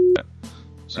with shit.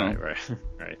 So.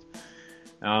 Right.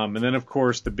 And then, of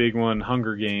course, the big one,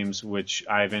 Hunger Games, which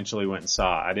I eventually went and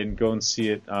saw. I didn't go and see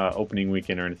it opening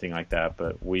weekend or anything like that,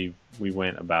 but we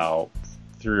went about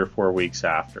 3 or 4 weeks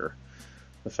after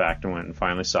the fact and went and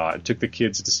finally saw it. I took the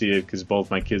kids to see it because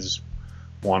both my kids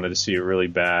wanted to see it really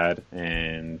bad,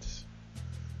 and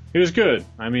it was good.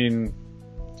 I mean,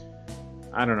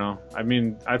 I don't know. I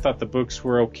mean, I thought the books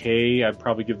were okay. I'd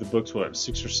probably give the books,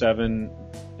 6 or 7,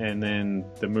 and then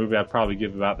the movie I'd probably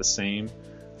give about the same.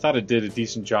 I thought it did a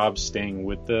decent job staying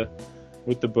with the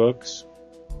books,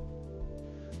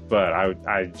 but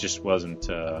I just wasn't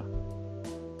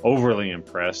overly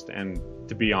impressed. And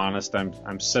to be honest,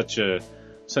 I'm such a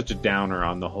downer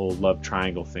on the whole love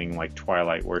triangle thing, like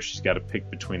Twilight, where she's got to pick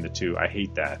between the two. I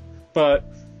hate that.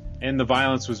 And the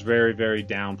violence was very, very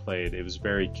downplayed. It was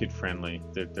very kid friendly.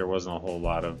 There wasn't a whole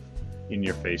lot of in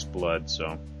your face blood.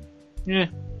 So, yeah.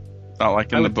 Not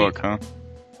like in the book, huh?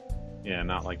 Yeah,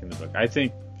 not like in the book. I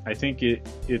think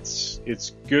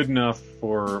it's good enough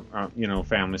for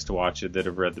families to watch it that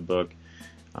have read the book,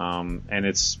 and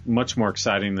it's much more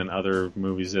exciting than other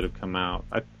movies that have come out.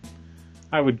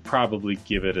 I would probably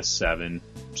give it a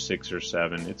 6 or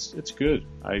 7. It's good.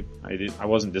 I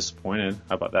wasn't disappointed.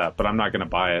 How about that? But I'm not going to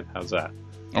buy it. How's that?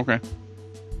 Okay.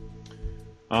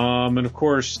 And of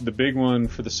course, the big one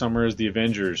for the summer is the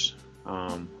Avengers.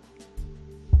 And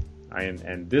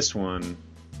this one,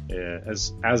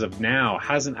 as of now,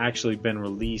 hasn't actually been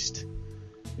released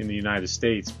in the United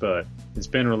States, but it's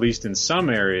been released in some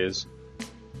areas.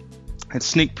 It's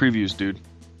sneak previews, dude.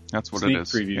 That's what it is.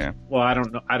 Sneak previews. Yeah. Well, I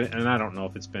don't know, I don't know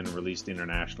if it's been released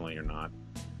internationally or not.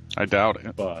 I doubt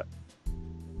it. But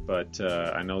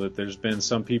I know that there's been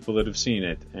some people that have seen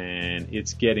it, and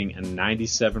it's getting a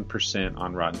 97%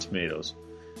 on Rotten Tomatoes,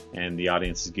 and the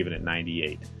audience is giving it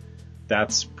 98.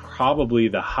 That's probably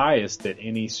the highest that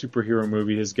any superhero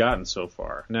movie has gotten so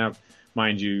far. Now,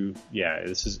 mind you,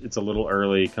 it's a little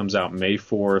early. It comes out May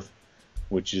 4th,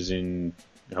 which is in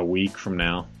a week from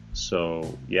now.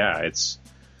 So yeah, it's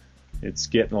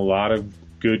getting a lot of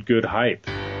good hype.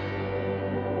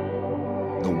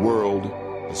 The world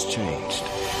has changed.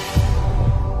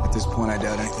 At this point, I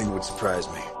doubt anything would surprise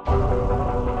me.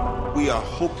 We are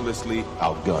hopelessly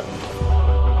outgunned.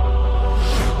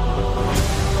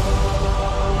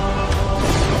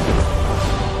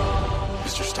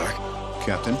 Mr. Stark.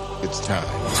 Captain, it's time.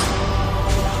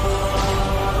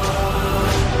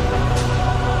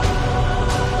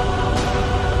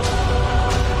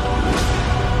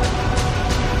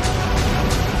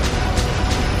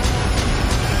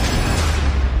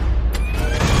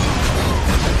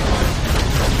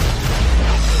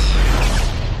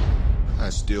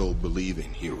 Still believe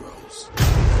in heroes.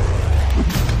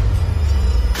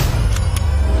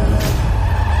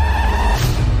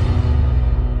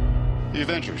 The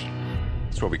Avengers.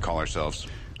 That's what we call ourselves.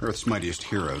 Earth's mightiest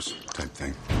heroes type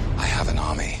thing. I have an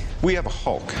army. We have a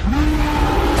Hulk.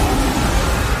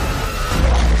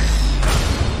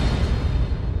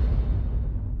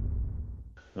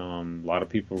 A lot of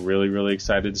people really, really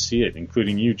excited to see it,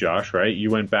 including you, Josh, right? You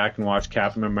went back and watched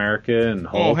Captain America and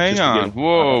Hulk. Oh, hang on.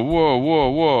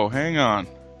 Whoa. Hang on.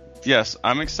 Yes,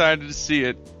 I'm excited to see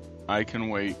it. I can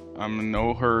wait. I'm in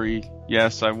no hurry.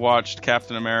 Yes, I watched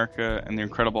Captain America and The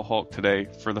Incredible Hulk today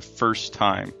for the first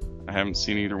time. I haven't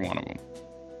seen either one of them.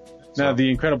 So. Now, The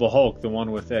Incredible Hulk, the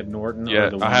one with Ed Norton? Yeah,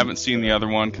 or the one I haven't seen the other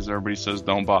one because everybody says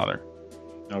don't bother.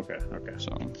 Okay.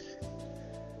 So.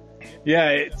 Yeah,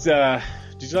 it's...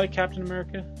 Did you like Captain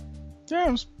America? Yeah,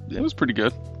 it was pretty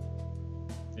good.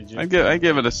 Did you? I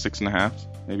give it a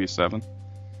 6.5, maybe a 7.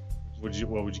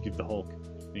 What would you give the Hulk?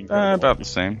 About the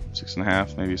same,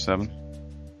 6.5, maybe a 7.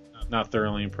 Not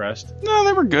thoroughly impressed? No,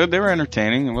 they were good. They were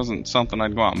entertaining. It wasn't something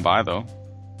I'd go out and buy though.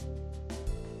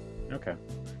 Okay,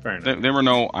 fair enough. They were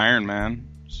no Iron Man,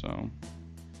 so.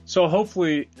 So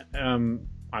hopefully, I'm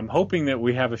hoping that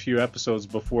we have a few episodes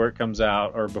before it comes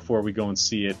out or before we go and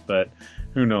see it, but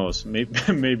who knows?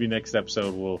 Maybe next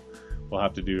episode we'll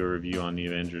have to do a review on the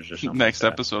Avengers or something. Next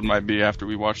like episode might be after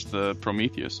we watch the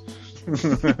Prometheus.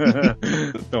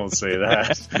 Don't say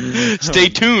that. Stay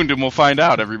tuned and we'll find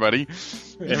out, everybody.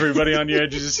 Everybody on your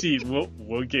edge of the seat. We'll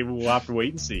have to wait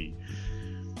and see.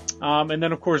 And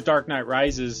then of course Dark Knight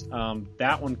Rises.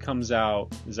 That one comes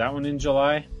out. Is that one in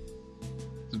July?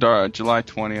 July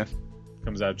 20th.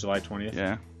 Comes out July 20th?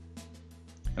 Yeah.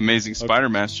 Amazing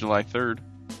Spider-Man's July 3rd.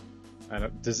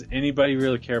 Does anybody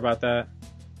really care about that?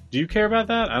 Do you care about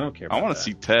that? I don't care about that. I want to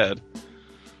see Ted.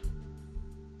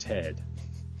 Ted?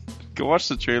 Go watch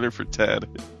the trailer for Ted.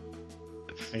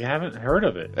 I haven't heard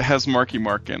of it. It has Marky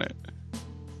Mark in it.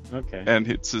 Okay. And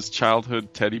it's his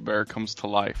childhood teddy bear comes to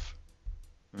life.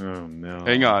 Oh, no.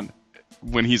 Hang on.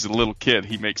 When he's a little kid,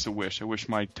 he makes a wish. I wish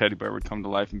my teddy bear would come to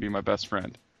life and be my best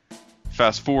friend.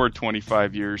 Fast forward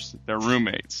 25 years, they're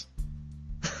roommates.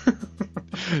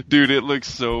 Dude, it looks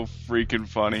so freaking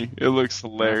funny. It looks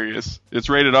hilarious. It's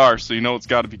rated R, so you know it's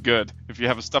got to be good. If you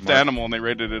have a stuffed animal and they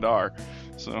rated it R.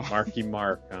 So Marky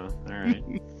Mark, huh? All right.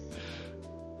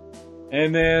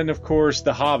 And then, of course,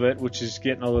 The Hobbit, which is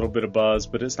getting a little bit of buzz,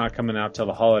 but it's not coming out till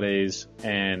the holidays.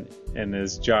 And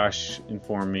as Josh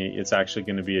informed me, it's actually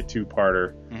going to be a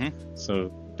two-parter. Mm-hmm.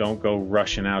 So don't go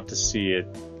rushing out to see it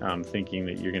thinking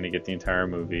that you're going to get the entire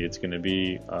movie. It's going to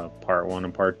be part 1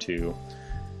 and part 2.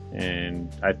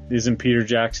 And isn't Peter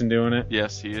Jackson doing it?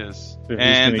 Yes, he is. So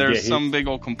and there's some big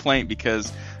old complaint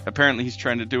because apparently he's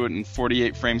trying to do it in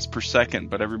 48 frames per second,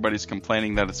 but everybody's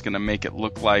complaining that it's going to make it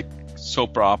look like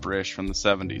soap opera-ish from the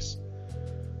 70s.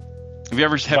 Have you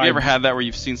ever had that where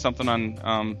you've seen something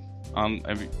on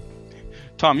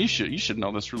Tom, you should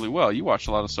know this really well. You watch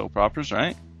a lot of soap operas,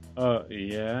 right?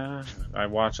 Yeah. I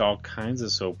watch all kinds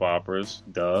of soap operas.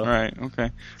 Duh. All right, okay.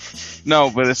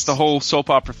 No, but it's the whole soap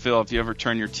opera feel. If you ever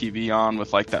turn your TV on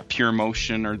with like that pure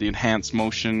motion or the enhanced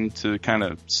motion to kind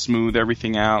of smooth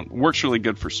everything out, works really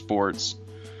good for sports.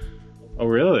 Oh,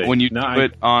 really? When you do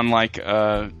it on like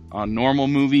a normal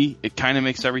movie, it kind of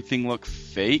makes everything look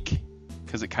fake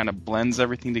because it kind of blends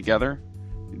everything together.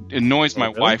 It annoys my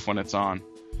wife when it's on.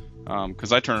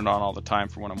 Because I turn it on all the time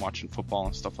for when I'm watching football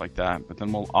and stuff like that. But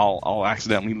then I'll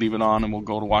accidentally leave it on and we'll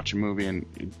go to watch a movie and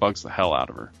it bugs the hell out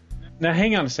of her. Now,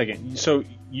 hang on a second. So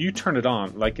you turn it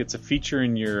on like it's a feature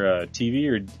in your TV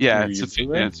or yeah, it's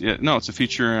a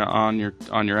feature on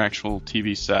your actual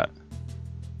TV set.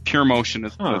 Pure Motion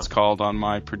is what it's called on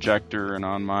my projector and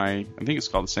on my I think it's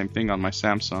called the same thing on my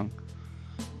Samsung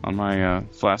on my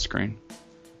flat screen.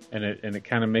 And it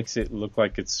kind of makes it look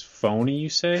like it's phony, you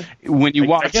say? When you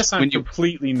watch, I guess I'm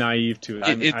completely naive to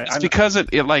it. It's because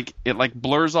it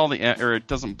blurs all the, or it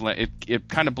doesn't blend. It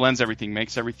kind of blends everything,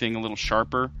 makes everything a little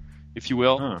sharper, if you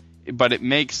will. But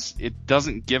it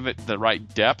doesn't give it the right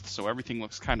depth, so everything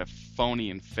looks kind of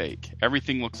phony and fake.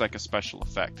 Everything looks like a special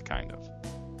effect, kind of.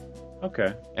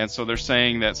 Okay. And so they're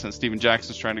saying that since Steven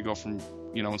Jackson's trying to go from,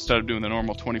 instead of doing the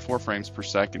normal 24 frames per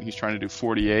second, he's trying to do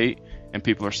 48, and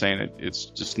people are saying it's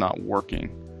just not working.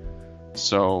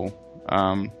 So,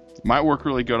 it might work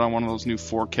really good on one of those new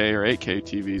 4K or 8K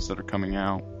TVs that are coming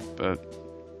out, but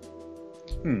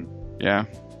yeah.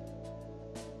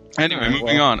 Anyway,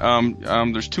 moving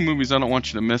on. There's 2 movies I don't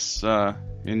want you to miss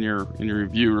in your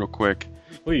review real quick.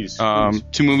 Please. 2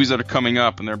 movies that are coming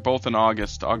up, and they're both in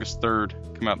August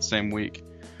 3rd, come out the same week.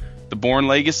 The Bourne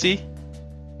Legacy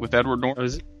with Edward Norton.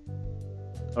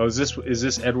 Is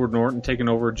this Edward Norton taking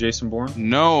over Jason Bourne?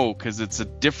 No, because it's a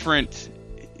different.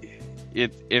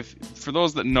 If for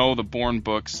those that know the Bourne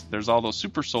books, there's all those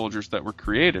super soldiers that were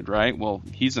created, right? Well,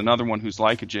 he's another one who's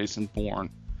like a Jason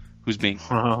Bourne, who's being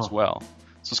as well.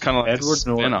 So it's kind of like Edward a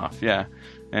spin-off, yeah.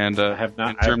 And I have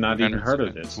not even heard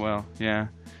of this. Well, yeah.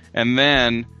 And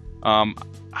then I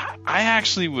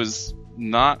actually was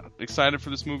not excited for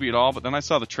this movie at all, but then I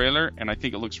saw the trailer and I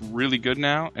think it looks really good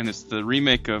now, and it's the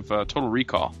remake of Total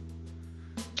Recall.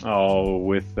 Oh,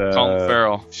 with Colin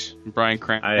Farrell, and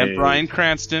Bryan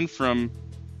Cranston from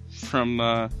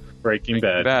Breaking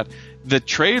Bad. The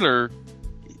trailer,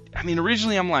 I mean,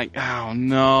 originally I'm like, oh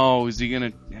no, is he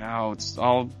gonna? No, it's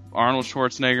all Arnold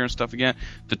Schwarzenegger and stuff again.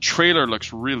 The trailer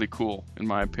looks really cool, in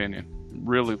my opinion. It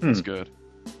really looks good.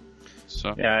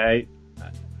 So yeah,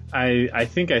 I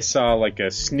think I saw like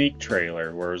a sneak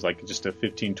trailer where it was like just a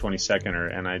 15-20 second,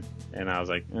 and I was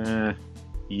like,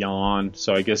 yawn.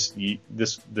 So I guess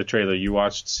the trailer you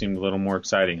watched seemed a little more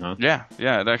exciting, huh? Yeah,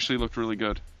 it actually looked really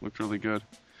good.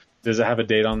 Does it have a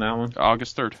date on that one?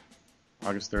 August 3rd.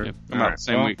 August 3rd? Yep, come out the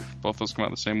same week. Both those come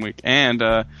out the same week. And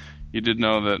you did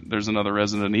know that there's another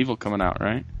Resident Evil coming out,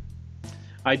 right?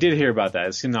 I did hear about that.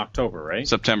 It's in October, right?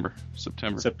 September.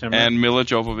 And Mila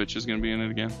Jovovich is going to be in it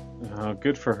again. Oh,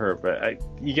 good for her. But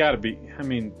you got to be... I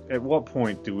mean, at what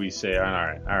point do we say, all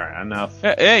right, enough?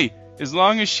 Hey, as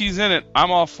long as she's in it, I'm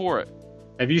all for it.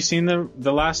 Have you seen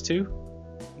the last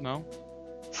 2? No.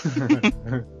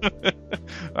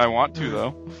 I want to,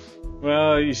 though.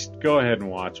 Well, you should go ahead and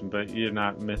watch them, but you're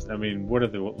not missing. I mean, what are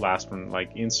the last one?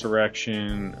 Like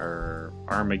Insurrection or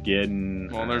Armageddon?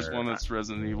 Well, there's one that's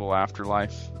Resident Evil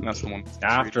Afterlife. And that's the one.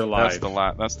 Afterlife.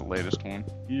 That's the latest one.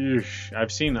 Yeesh.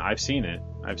 I've seen it.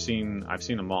 I've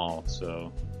seen them all.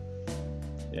 So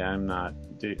yeah, I'm not.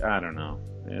 I don't know.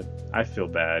 I feel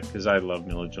bad because I love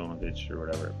Mila Jovovich or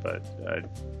whatever, but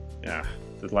yeah,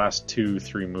 the last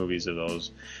 2-3 movies of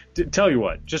those. Tell you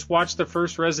what, just watch the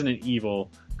first Resident Evil.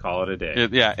 Call it a day.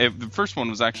 The first one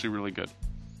was actually really good.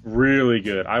 Really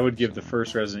good. I would give the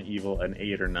first Resident Evil an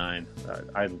 8 or 9.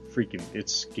 It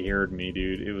scared me,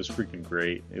 dude. It was freaking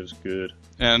great. It was good.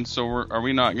 And so are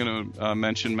we not going to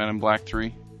mention Men in Black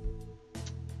 3?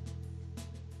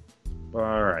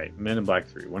 All right, Men in Black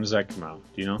 3. When does that come out?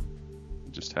 Do you know?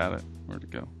 Just had it. Where'd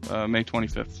it go? May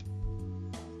 25th.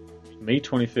 May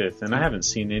 25th, and I haven't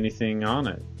seen anything on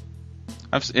it.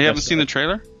 You haven't seen the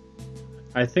trailer?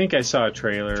 I think I saw a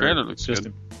trailer. Trailer looks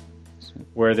good.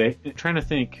 Where they trying to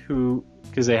think who,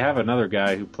 because they have another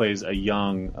guy who plays a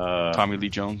young Tommy Lee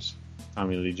Jones.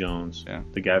 Tommy Lee Jones. Yeah.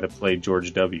 The guy that played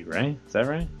George W. Right? Is that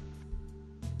right?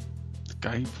 The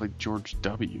guy who played George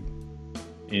W.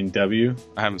 In W.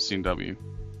 I haven't seen W.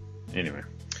 Anyway.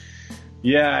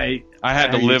 Yeah, I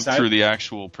had to you live excited? through the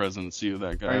actual presidency of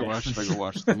that guy. Are you- Why should I go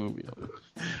watch the movie of it?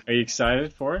 Are you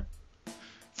excited for it?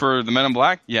 For the Men in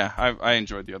Black? Yeah, I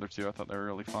enjoyed the other two. I thought they were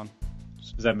really fun.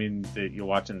 Does that mean that you'll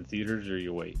watch in the theaters or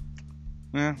you wait?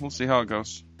 Yeah, we'll see how it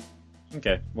goes.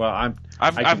 Okay. Well,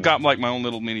 I've got like my own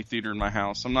little mini theater in my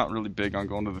house. I'm not really big on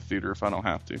going to the theater if I don't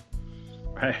have to.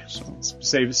 Right. So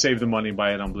Save the money,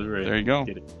 buy it on Blu-ray. there you go.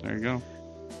 Get it. There you go.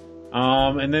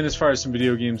 And then as far as some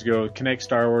video games go, Kinect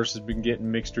Star Wars has been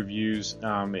getting mixed reviews.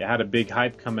 It had a big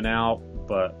hype coming out,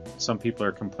 but some people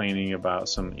are complaining about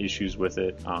some issues with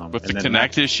it. With the and then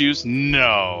Kinect issues?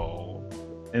 No.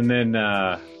 And then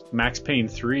Max Payne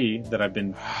 3 that I've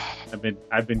been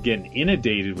getting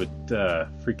inundated with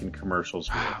freaking commercials.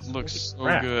 It With. looks so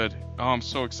Crap. good. Oh, I'm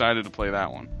so excited to play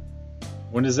that one.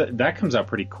 When does that comes out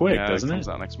pretty quick, Yeah, doesn't it it? comes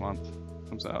out next month.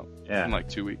 Comes out Yeah. in like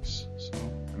 2 weeks. So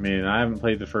I mean, I haven't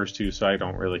played the first two, so I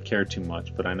don't really care too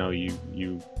much. But I know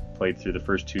you played through the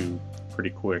first two pretty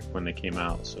quick when they came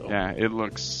out. So yeah, it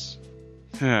looks.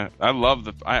 I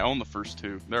own the first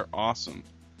two. They're awesome,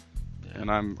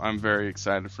 and I'm very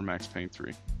excited for Max Payne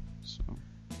 3. So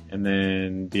And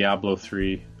then Diablo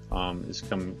 3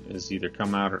 is either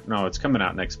come out or no, it's coming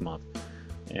out next month.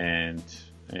 And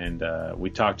we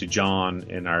talked to John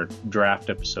in our draft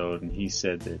episode, and he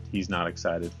said that he's not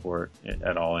excited for it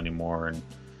at all anymore, and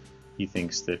he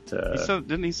thinks that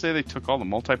didn't he say they took all the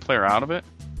multiplayer out of it?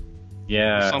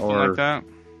 yeah, Something or like that.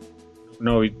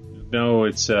 no,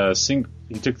 it's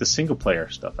he took the single player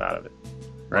stuff out of it,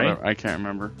 right? Whatever, I can't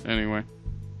remember. Anyway,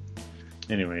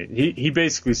 he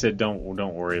basically said don't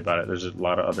worry about it. There's a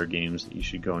lot of other games that you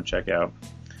should go and check out.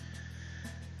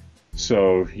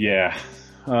 So yeah,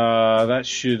 I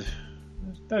think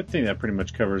that pretty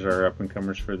much covers our up and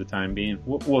comers for the time being.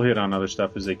 We'll hit on other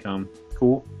stuff as they come.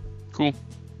 Cool.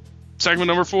 Segment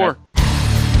number 4.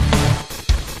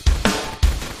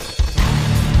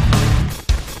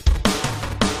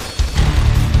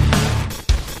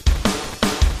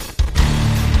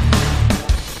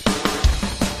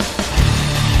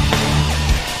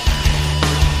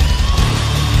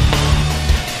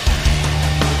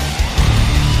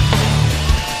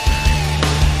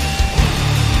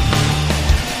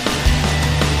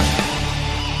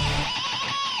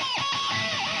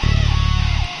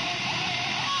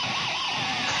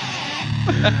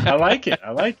 I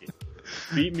like it.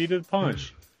 Beat me to the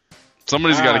punch.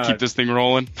 Somebody's got to keep this thing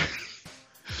rolling.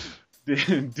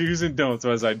 Do's and don'ts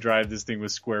as I drive this thing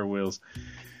with square wheels.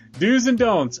 Do's and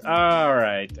don'ts. All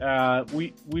right.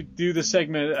 We do the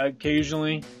segment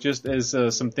occasionally just as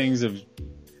some things of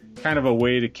kind of a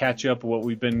way to catch up what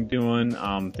we've been doing,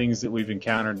 things that we've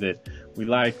encountered that we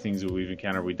like, things that we've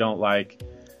encountered we don't like.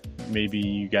 Maybe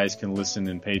you guys can listen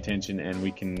and pay attention, and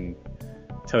we can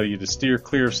tell you to steer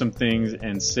clear of some things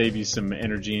and save you some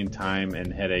energy and time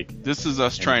and headache. This is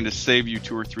us trying to save you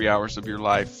 2 or 3 hours of your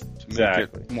life to make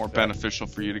it more beneficial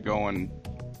for you to go and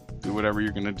do whatever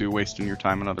you're going to do, wasting your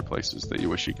time in other places that you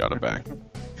wish you got it back.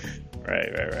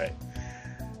 Right.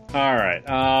 All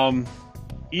right.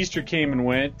 Easter came and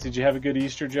went. Did you have a good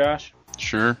Easter, Josh?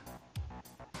 Sure.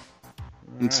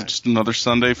 It's right. just another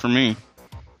Sunday for me.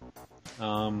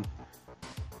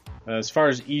 As far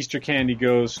as Easter candy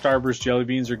goes, Starburst jelly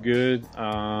beans are good,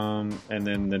 and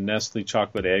then the Nestle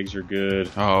chocolate eggs are good.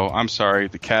 Oh, I'm sorry,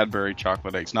 the Cadbury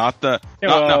chocolate eggs, not the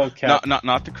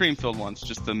not the cream-filled ones,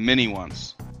 just the mini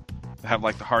ones. They have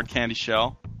like the hard candy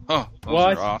shell. Oh,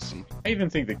 those are awesome. I even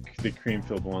think the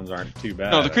cream-filled ones aren't too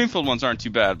bad. No, the cream-filled ones aren't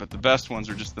too bad, but the best ones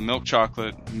are just the milk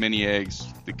chocolate, mini eggs,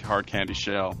 the hard candy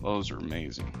shell. Those are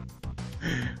amazing.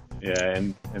 Yeah,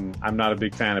 and I'm not a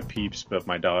big fan of Peeps, but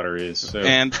my daughter is. So.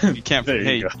 And you can't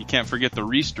you can't forget the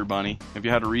Reester bunny. Have you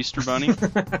had a Reester bunny?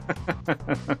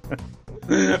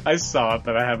 I saw it,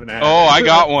 but I haven't had it. Oh, I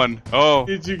got one. Oh.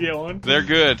 Did you get one? They're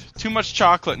good. Too much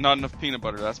chocolate, not enough peanut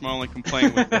butter. That's my only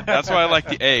complaint with it. That's why I like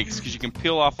the eggs, because you can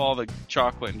peel off all the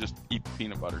chocolate and just eat the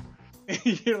peanut butter.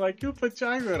 You're like, who put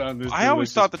chocolate on this? I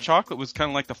always thought the chocolate was kind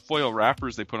of like the foil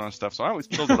wrappers they put on stuff, so I always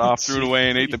peeled it off, threw it away,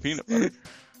 and ate the peanut butter.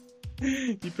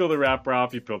 You peel the wrapper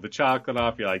off, you peel the chocolate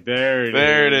off, you're like, there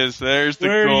it is. There's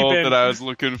the gold that I was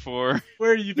looking for.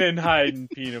 Where you been hiding,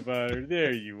 peanut butter?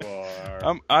 There you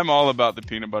are. I'm all about the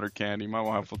peanut butter candy. My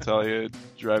wife will tell you, it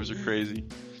drives her crazy.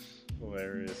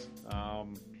 Hilarious.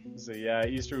 So yeah,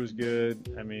 Easter was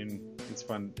good. I mean, it's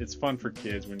fun. It's fun for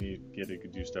kids when you get to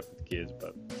do stuff with the kids.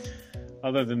 But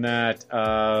other than that,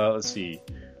 let's see.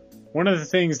 One of the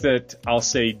things that I'll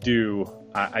say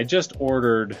I just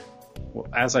ordered. Well,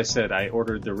 as I said, I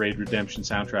ordered the Raid Redemption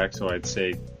soundtrack, so I'd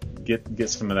say get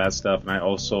some of that stuff. And I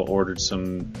also ordered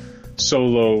some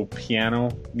solo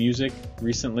piano music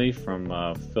recently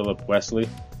from Philip Wesley.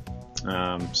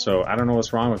 So I don't know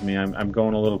what's wrong with me. I'm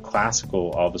going a little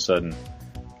classical all of a sudden.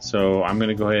 So I'm going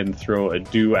to go ahead and throw a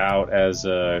do out as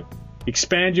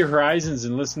expand your horizons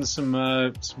and listen to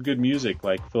some good music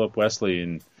like Philip Wesley.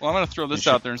 And well, I'm going to throw this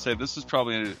out there and say this is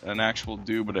probably an actual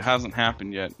do, but it hasn't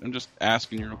happened yet. I'm just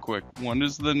asking you real quick. When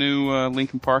does the new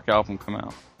Linkin Park album come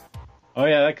out? Oh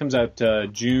yeah, that comes out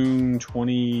June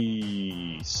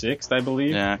 26th, I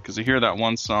believe. Yeah, because I hear that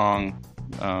one song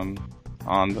on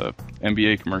the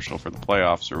NBA commercial for the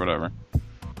playoffs or whatever.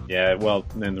 Yeah, well,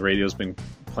 then the radio's been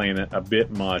playing it a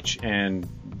bit much, and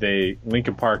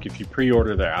Linkin Park, if you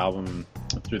pre-order their album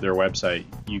through their website,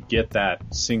 you get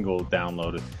that single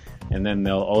downloaded, and then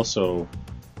they'll also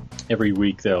every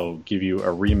week they'll give you a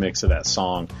remix of that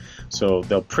song, so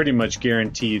they'll pretty much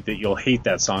guarantee that you'll hate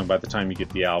that song by the time you get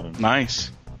the album. Nice.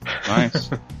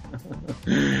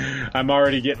 I'm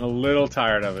already getting a little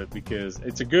tired of it because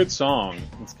it's a good song.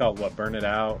 It's called Burn It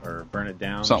Out or Burn It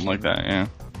Down, something like that. Yeah.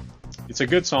 It's a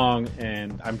good song,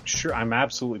 and I'm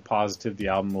absolutely positive the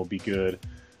album will be good,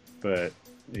 but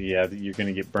yeah, you're going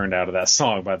to get burned out of that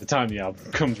song by the time the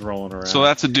album comes rolling around. So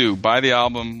that's a do. Buy the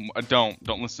album. Don't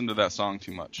listen to that song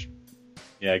too much.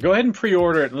 Yeah, go ahead and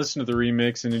pre-order it and listen to the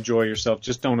remix and enjoy yourself.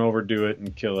 Just don't overdo it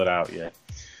and kill it out yet.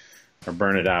 Or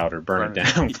burn it out or burn it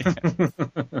down.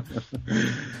 Yeah.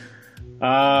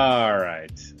 All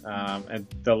right. And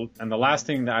the last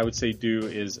thing that I would say do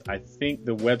is I think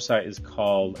the website is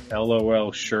called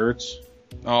LOL Shirts.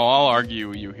 Oh, I'll argue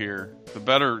with you here. The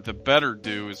better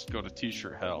do is go to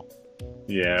T-shirt hell.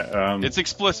 Yeah. It's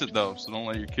explicit though, so don't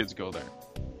let your kids go there.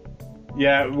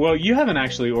 Yeah, well, you haven't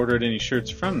actually ordered any shirts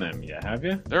from them yet, have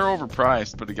you? They're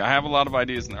overpriced, but I have a lot of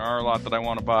ideas, and there are a lot that I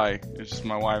want to buy. It's just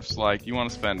my wife's like, you want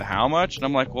to spend how much? And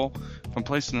I'm like, well, if I'm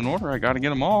placing an order, I got to get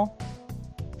them all.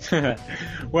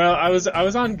 Well, I was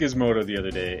on Gizmodo the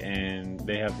other day, and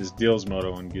they have this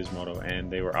Dealsmodo on Gizmodo, and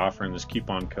they were offering this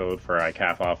coupon code for like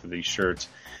half off of these shirts.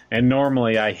 And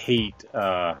normally I hate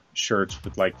shirts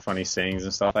with like funny sayings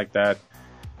and stuff like that.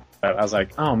 But I was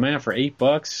like, oh man, for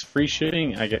 $8, free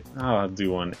shipping, I'll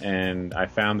do one. And I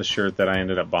found the shirt that I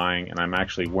ended up buying, and I'm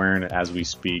actually wearing it as we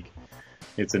speak.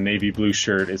 It's a navy blue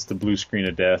shirt. It's the blue screen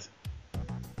of death.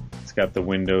 It's got the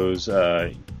Windows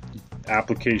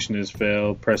application has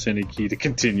failed. Press any key to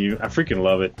continue. I freaking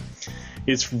love it.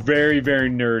 It's very,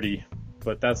 very nerdy,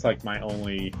 but that's like my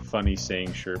only funny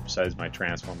saying shirt besides my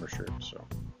Transformer shirt. So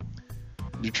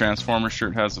your Transformer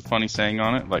shirt has a funny saying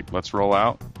on it, like "Let's roll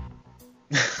out."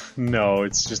 No,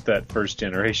 it's just that first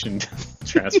generation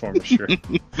Transformer shirt.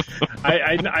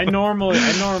 I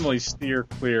normally steer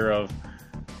clear of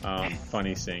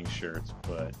funny saying shirts,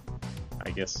 but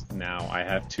I guess now I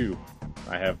have two.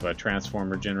 I have a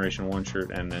Transformer Generation 1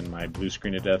 shirt and then my Blue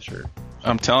Screen of Death shirt.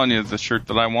 I'm telling you, the shirt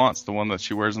that I want's the one that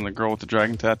she wears in The Girl with the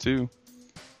Dragon Tattoo.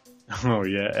 Oh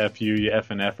yeah, F you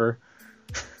effing F-er.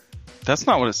 That's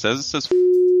not what it says. It says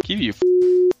you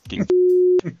f***ing.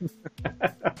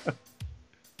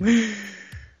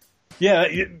 Yeah,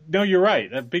 no, you're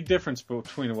right. A big difference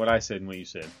between what I said and what you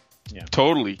said. Yeah,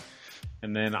 totally.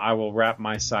 And then I will wrap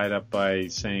my side up by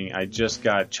saying I just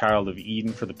got Child of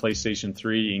Eden for the PlayStation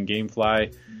 3 in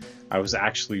GameFly. I was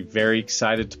actually very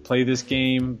excited to play this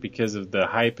game because of the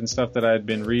hype and stuff that I had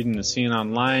been reading and seeing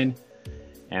online.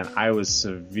 And I was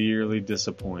severely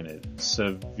disappointed.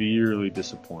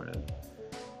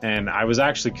 And I was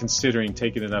actually considering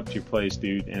taking it up to your place,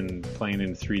 dude, and playing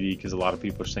in 3D because a lot of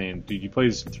people are saying, dude, you play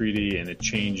this in 3D and it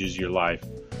changes your life.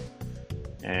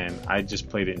 And I just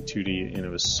played it in 2D and it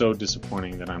was so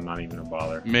disappointing that I'm not even gonna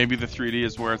bother. Maybe the 3D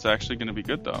is where it's actually going to be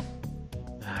good, though.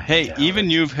 Hey,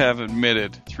 even you have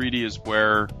admitted 3D is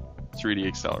where 3D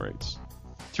accelerates.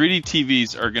 3D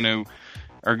TVs are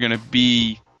going to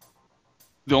be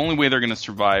the only way they're going to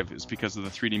survive is because of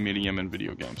the 3D medium in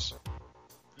video games.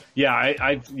 Yeah,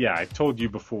 I've told you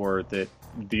before that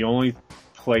the only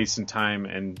place and time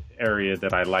and area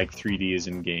that I like 3D is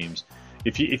in games.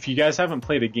 If you guys haven't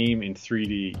played a game in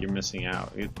 3D, you're missing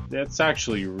out. That's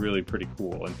actually really pretty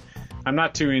cool. And I'm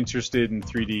not too interested in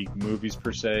 3D movies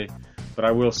per se, but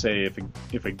I will say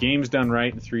if a game's done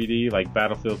right in 3D, like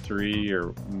Battlefield 3 or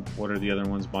what are the other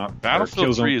ones?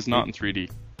 Battlefield 3 is not in 3D.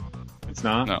 It's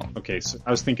not? No. Okay, so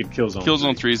I was thinking Killzone.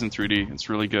 Killzone 3 is in 3D. It's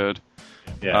really good.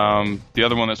 Yeah. The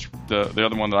other one the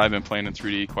other one that I've been playing in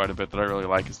 3D quite a bit that I really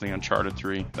like is the Uncharted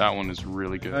 3. That one is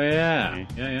really good. Oh yeah.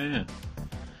 Yeah.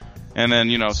 And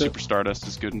then Super Stardust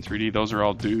is good in 3D. Those are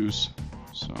all dues.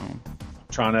 So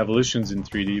Tron Evolution's in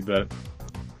 3D, but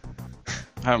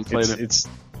I haven't played it. It's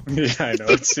yeah, I know.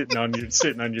 It's sitting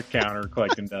on your counter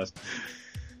collecting dust.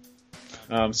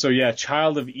 So yeah,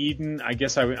 Child of Eden. I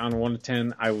guess on 1 to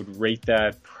 10, I would rate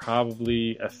that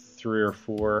probably a 3 or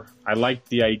 4. I like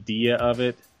the idea of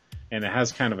it, and it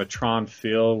has kind of a Tron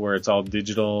feel where it's all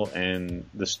digital, and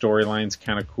the storyline's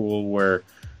kind of cool where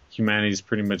humanity's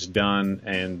pretty much done,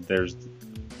 and there's,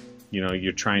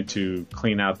 you're trying to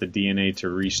clean out the DNA to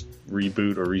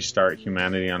reboot or restart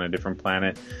humanity on a different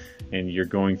planet, and you're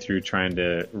going through trying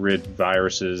to rid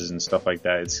viruses and stuff like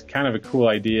that. It's kind of a cool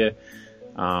idea.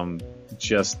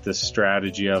 Just the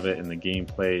strategy of it and the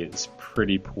gameplay is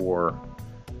pretty poor,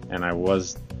 and I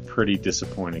was pretty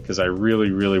disappointed because I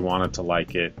really, really wanted to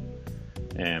like it,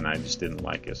 and I just didn't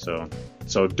like it. So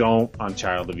don't on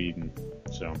Child of Eden.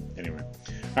 So anyway,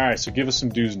 all right. So give us some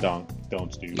do's and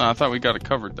don'ts, dude. No, I thought we got it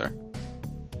covered there.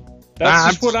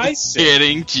 That's just what I said.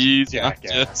 Kidding, jeez,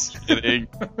 Jackass. I'm just kidding.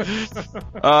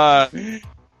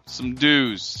 Some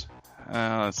do's.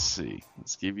 Let's see.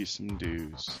 Let's give you some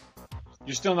do's.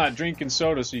 You're still not drinking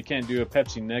soda, so you can't do a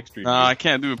Pepsi Next review. I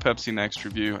can't do a Pepsi Next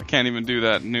review. I can't even do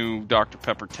that new Dr.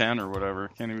 Pepper 10 or whatever. I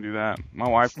can't even do that. My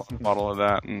wife bought a bottle of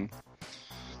that and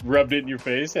rubbed it in your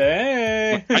face.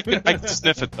 Hey, I could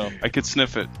sniff it though. I could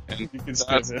sniff it, and you can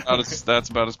that's sniff it. that's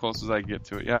about as close as I get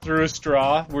to it. Yeah. Through a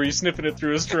straw? Were you sniffing it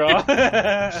through a straw?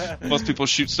 Most people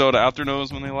shoot soda out their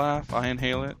nose when they laugh. I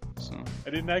inhale it. So. I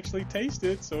didn't actually taste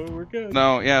it, so we're good.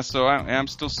 No, yeah. So I am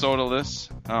still sodaless.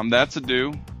 That's a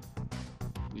do.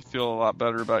 You feel a lot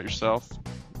better about yourself,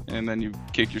 and then you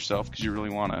kick yourself because you really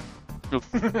want to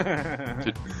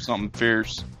do something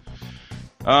fierce.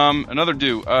 Another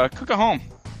do. Cook at home.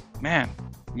 Man,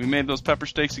 we made those pepper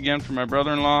steaks again for my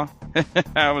brother-in-law.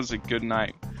 That was a good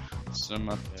night. Some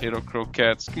potato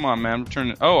croquettes. Come on, man.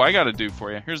 I got a do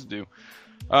for you. Here's a do.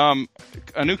 A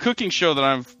new cooking show that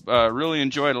I've really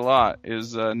enjoyed a lot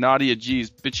is Nadia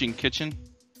G's Bitchin' Kitchen.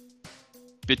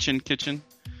 Bitchin' Kitchen.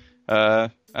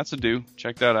 That's a do.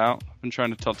 Check that out. I've been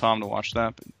trying to tell Tom to watch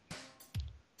that, but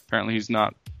apparently he's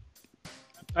not.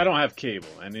 I don't have cable,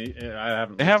 and I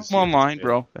haven't. They have them online,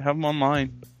 bro. They have them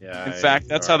online. Yeah. In fact,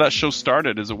 that's how that show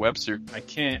started as a web series. I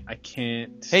can't.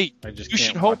 Hey, I just you can't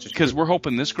should hope, watch it. because we're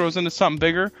hoping this grows into something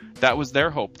bigger. That was their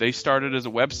hope. They started as a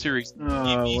web series. Wait,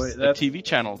 a TV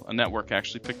channel, a network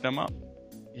actually picked them up.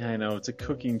 Yeah, I know. It's a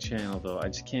cooking channel, though. I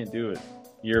just can't do it.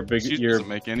 She doesn't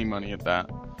make any money at that.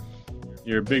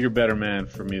 You're a bigger, better man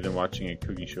for me than watching a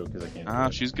cooking show because I can't. Do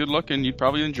it. She's good looking. You'd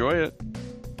probably enjoy it.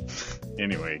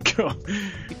 Anyway,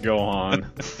 go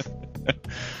on.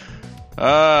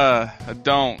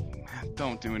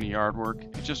 Don't do any yard work.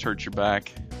 It just hurts your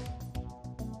back.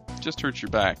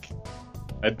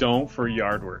 A don't for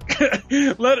yard work.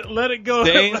 let it go.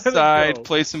 Stay Let it inside, go.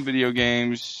 play some video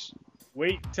games.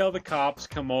 Wait till the cops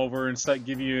come over and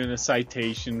give you a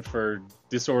citation for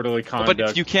disorderly conduct. But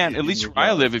if you can't, at least where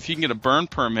I live, if you can get a burn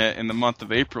permit in the month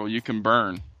of April, you can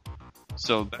burn.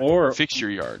 So fix your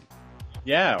yard.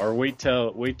 Yeah, or wait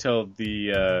till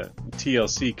the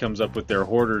TLC comes up with their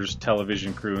hoarders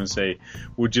television crew and say,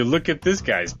 "Would you look at this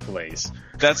guy's place?"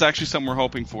 That's actually something we're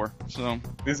hoping for. So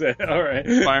is that all right?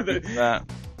 Fine with that.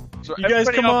 So you guys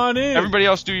come on in. Everybody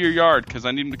else do your yard because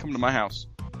I need them to come to my house.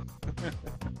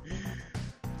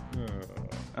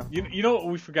 You know what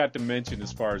we forgot to mention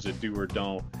as far as a do or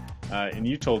don't, and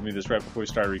you told me this right before we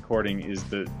started recording, is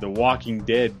the Walking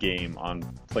Dead game on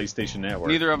PlayStation Network.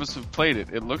 Neither of us have played it.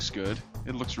 It looks good.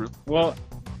 It looks real. Well,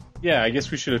 yeah, I guess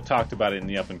we should have talked about it in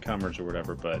the Up and Comers or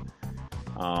whatever, but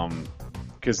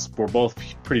because we're both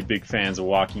pretty big fans of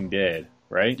Walking Dead,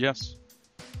 right? Yes.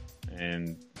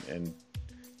 And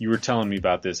you were telling me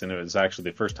about this, and it was actually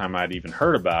the first time I'd even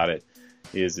heard about it.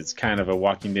 It's kind of a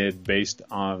Walking Dead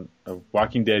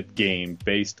game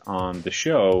based on the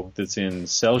show that's in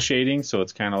cell shading, so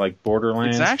it's kind of like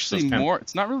Borderlands. It's actually more.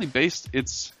 It's not really based.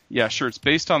 It's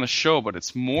based on the show, but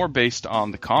it's more based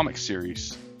on the comic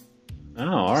series. Oh,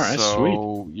 all right, so sweet.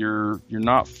 So you're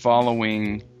not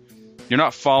following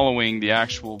the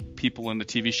actual people in the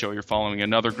TV show. You're following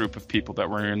another group of people that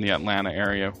were in the Atlanta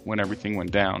area when everything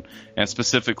went down, and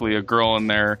specifically a girl in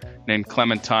there named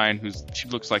Clementine, she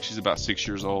looks like she's about 6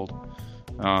 years old,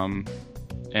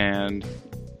 and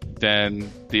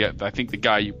then I think the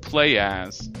guy you play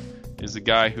as is a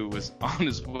guy who was on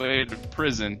his way to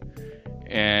prison,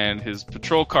 and his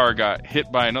patrol car got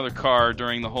hit by another car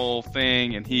during the whole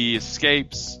thing, and he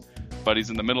escapes. but he's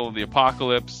in the middle of the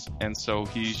apocalypse, and so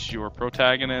he's your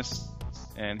protagonist,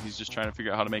 and he's just trying to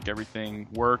figure out how to make everything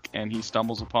work, and he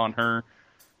stumbles upon her,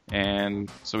 and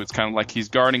so it's kind of like he's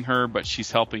guarding her, but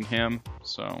she's helping him.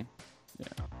 So, yeah.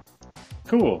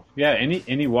 Cool. Yeah,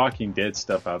 any Walking Dead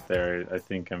stuff out there, I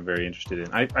think I'm very interested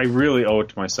in. I really owe it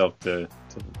to myself to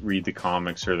read the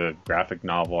comics or the graphic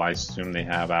novel I assume they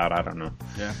have out. I don't know.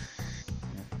 Yeah.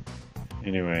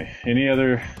 Anyway, any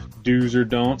other do's or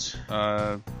don'ts?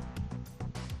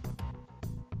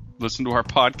 Listen to our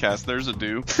podcast. There's a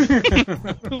do.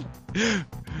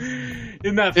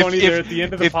 Isn't that funny? They're at the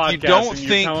end of the podcast, you don't and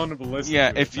think, you're telling them to listen.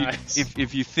 Yeah, to it.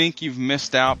 if you think you've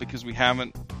missed out because we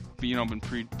haven't, been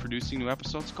producing new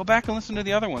episodes, go back and listen to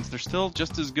the other ones. They're still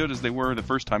just as good as they were the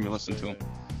first time you listened to them,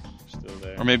 Still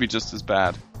there. or maybe just as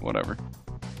bad. Whatever.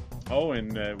 Oh,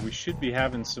 and we should be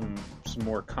having some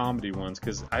more comedy ones,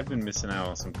 because I've been missing out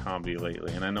on some comedy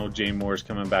lately, and I know Jay Moore's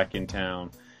coming back in town.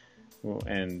 Well,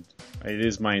 and it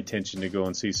is my intention to go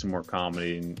and see some more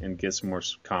comedy and get some more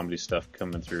comedy stuff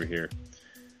coming through here.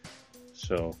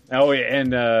 So,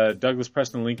 and Douglas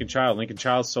Preston, Lincoln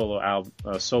Child's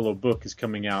solo book is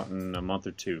coming out in a month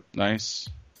or two. Nice.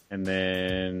 And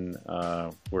then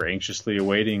we're anxiously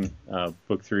awaiting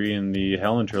book 3 in the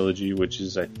Helen trilogy, which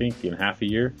is, I think, in half a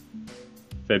year,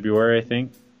 February, I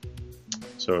think.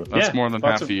 So that's more than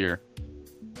half a year.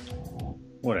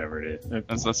 Whatever it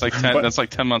is. That's like 10. That's like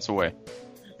 10 months away.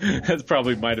 That's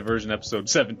probably My Diversion episode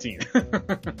 17.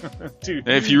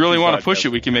 If you really want to push it,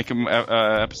 we can make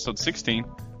episode 16.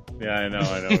 Yeah, I know.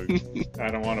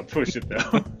 I don't want to push it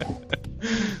though.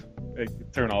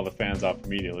 Turn all the fans off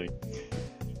immediately.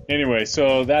 Anyway,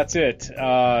 so that's it.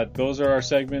 Those are our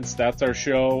segments. That's our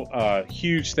show.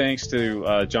 Huge thanks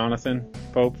to Jonathan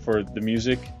Pope for the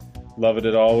music. Love it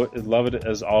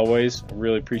as always. I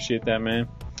really appreciate that, man.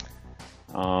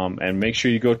 And make sure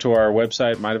you go to our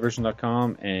website,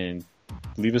 mydiversion.com, and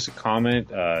leave us a comment,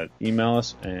 email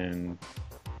us, and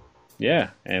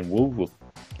we'll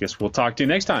talk to you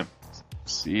next time.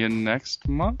 See you next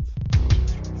month.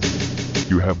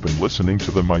 You have been listening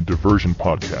to the My Diversion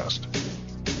podcast.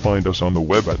 Find us on the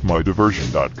web at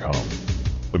mydiversion.com.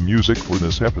 The music for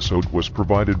this episode was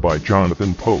provided by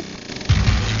Jonathan Pope.